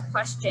you just have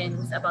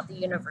questions about the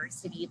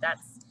university,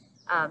 that's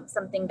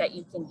something that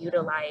you can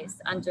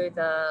utilize under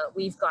the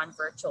We've Gone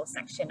Virtual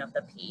section of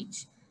the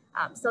page.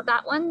 So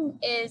that one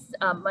is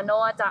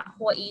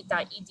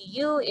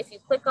manoa.hawaii.edu. If you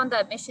click on the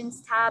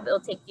admissions tab, it'll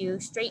take you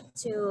straight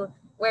to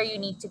where you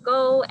need to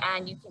go,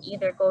 and you can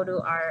either go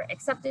to our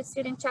accepted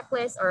student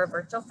checklist or a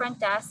virtual front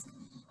desk.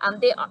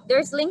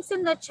 There's links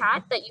in the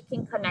chat that you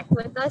can connect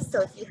with us. So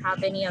if you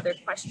have any other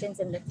questions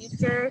in the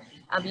future,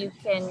 you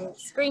can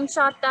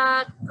screenshot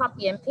that,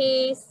 copy and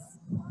paste,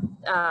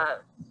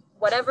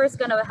 whatever is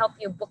going to help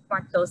you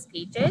bookmark those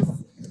pages.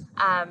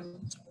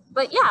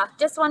 But yeah,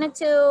 just wanted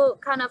to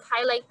kind of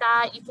highlight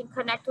that. You can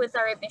connect with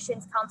our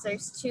admissions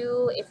counselors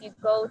too. If you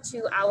go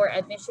to our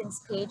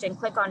admissions page and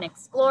click on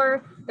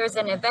Explore, there's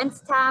an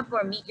events tab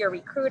or Meet Your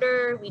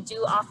Recruiter. We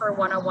do offer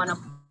one-on-one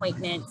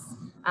appointments.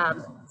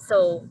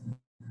 So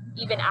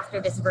even after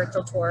this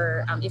virtual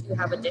tour, if you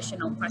have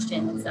additional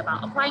questions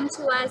about applying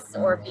to us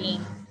or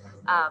being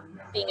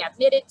being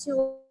admitted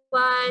to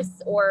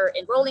us or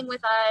enrolling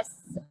with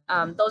us.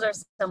 Those are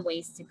some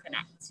ways to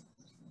connect.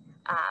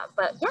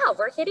 But yeah,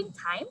 we're hitting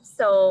time.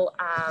 So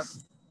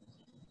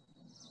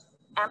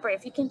Amber,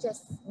 if you can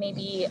just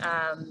maybe,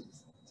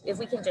 if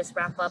we can just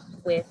wrap up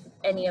with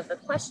any of the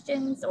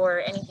questions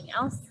or anything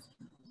else.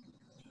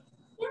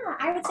 Yeah,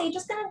 I would say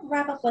just gonna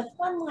wrap up with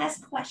one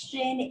last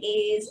question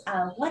is,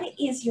 what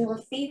is your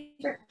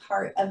favorite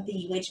part of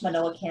the UH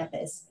Manoa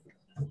campus?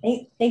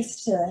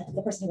 Thanks to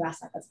the person who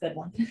asked that, that's a good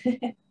one.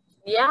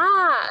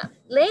 Yeah,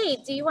 Lei,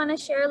 do you wanna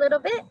share a little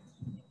bit?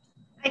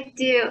 I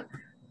do.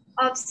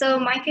 So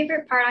my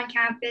favorite part on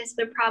campus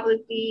would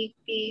probably be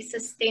the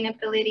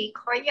sustainability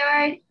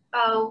courtyard.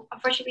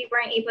 Unfortunately, we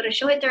weren't able to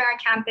show it during our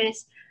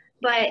campus,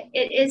 but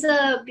it is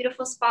a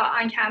beautiful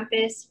spot on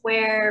campus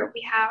where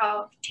we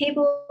have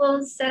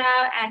tables set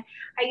out, and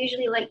I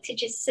usually like to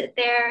just sit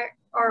there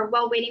or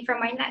while waiting for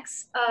my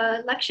next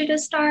lecture to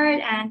start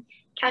and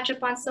catch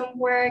up on some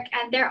work.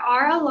 And there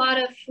are a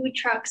lot of food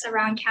trucks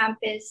around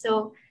campus,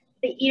 so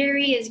the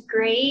eatery is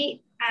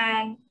great,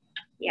 and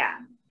yeah,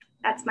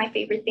 that's my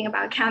favorite thing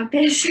about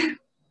campus.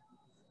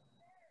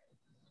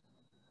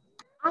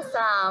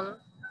 Awesome.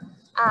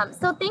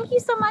 So thank you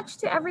so much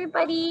to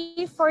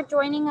everybody for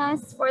joining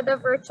us for the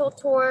virtual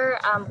tour.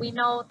 We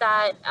know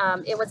that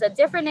it was a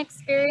different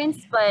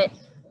experience, but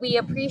we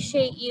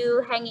appreciate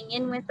you hanging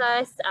in with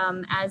us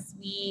as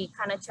we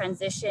kind of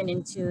transition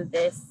into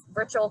this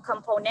virtual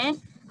component.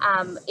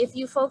 If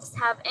you folks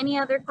have any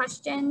other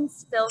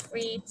questions, feel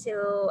free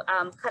to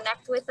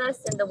connect with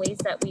us in the ways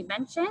that we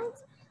mentioned.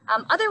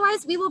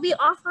 Otherwise, we will be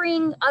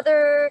offering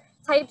other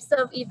types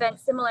of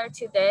events similar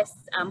to this,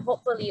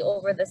 hopefully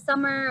over the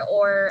summer,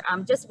 or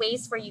just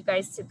ways for you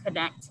guys to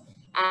connect.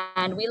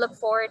 And we look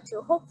forward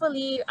to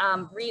hopefully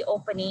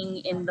reopening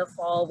in the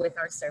fall with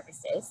our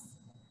services.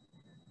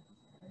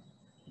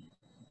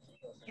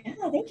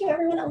 Yeah, thank you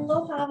everyone.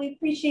 Aloha, we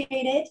appreciate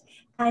it.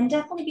 And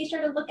definitely be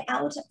sure to look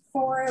out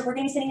for, we're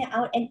going to be sending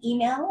out an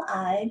email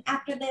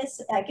after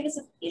this. Give us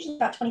usually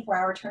about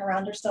 24-hour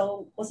turnaround or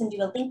so. We'll send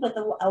you a link with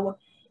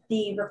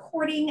the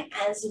recording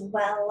as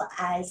well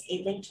as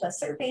a link to a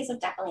survey. So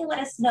definitely let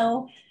us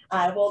know.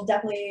 We'll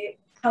definitely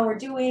how we're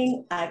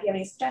doing. If you have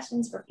any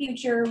suggestions for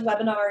future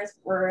webinars,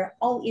 we're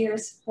all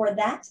ears for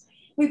that.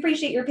 We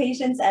appreciate your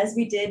patience as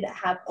we did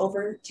have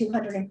over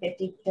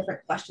 250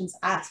 different questions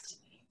asked.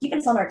 Keeping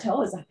us on our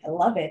toes. I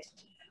love it.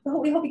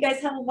 We hope you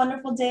guys have a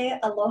wonderful day.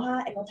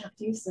 Aloha, and we'll talk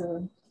to you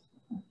soon.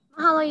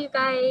 Mahalo, you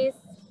guys.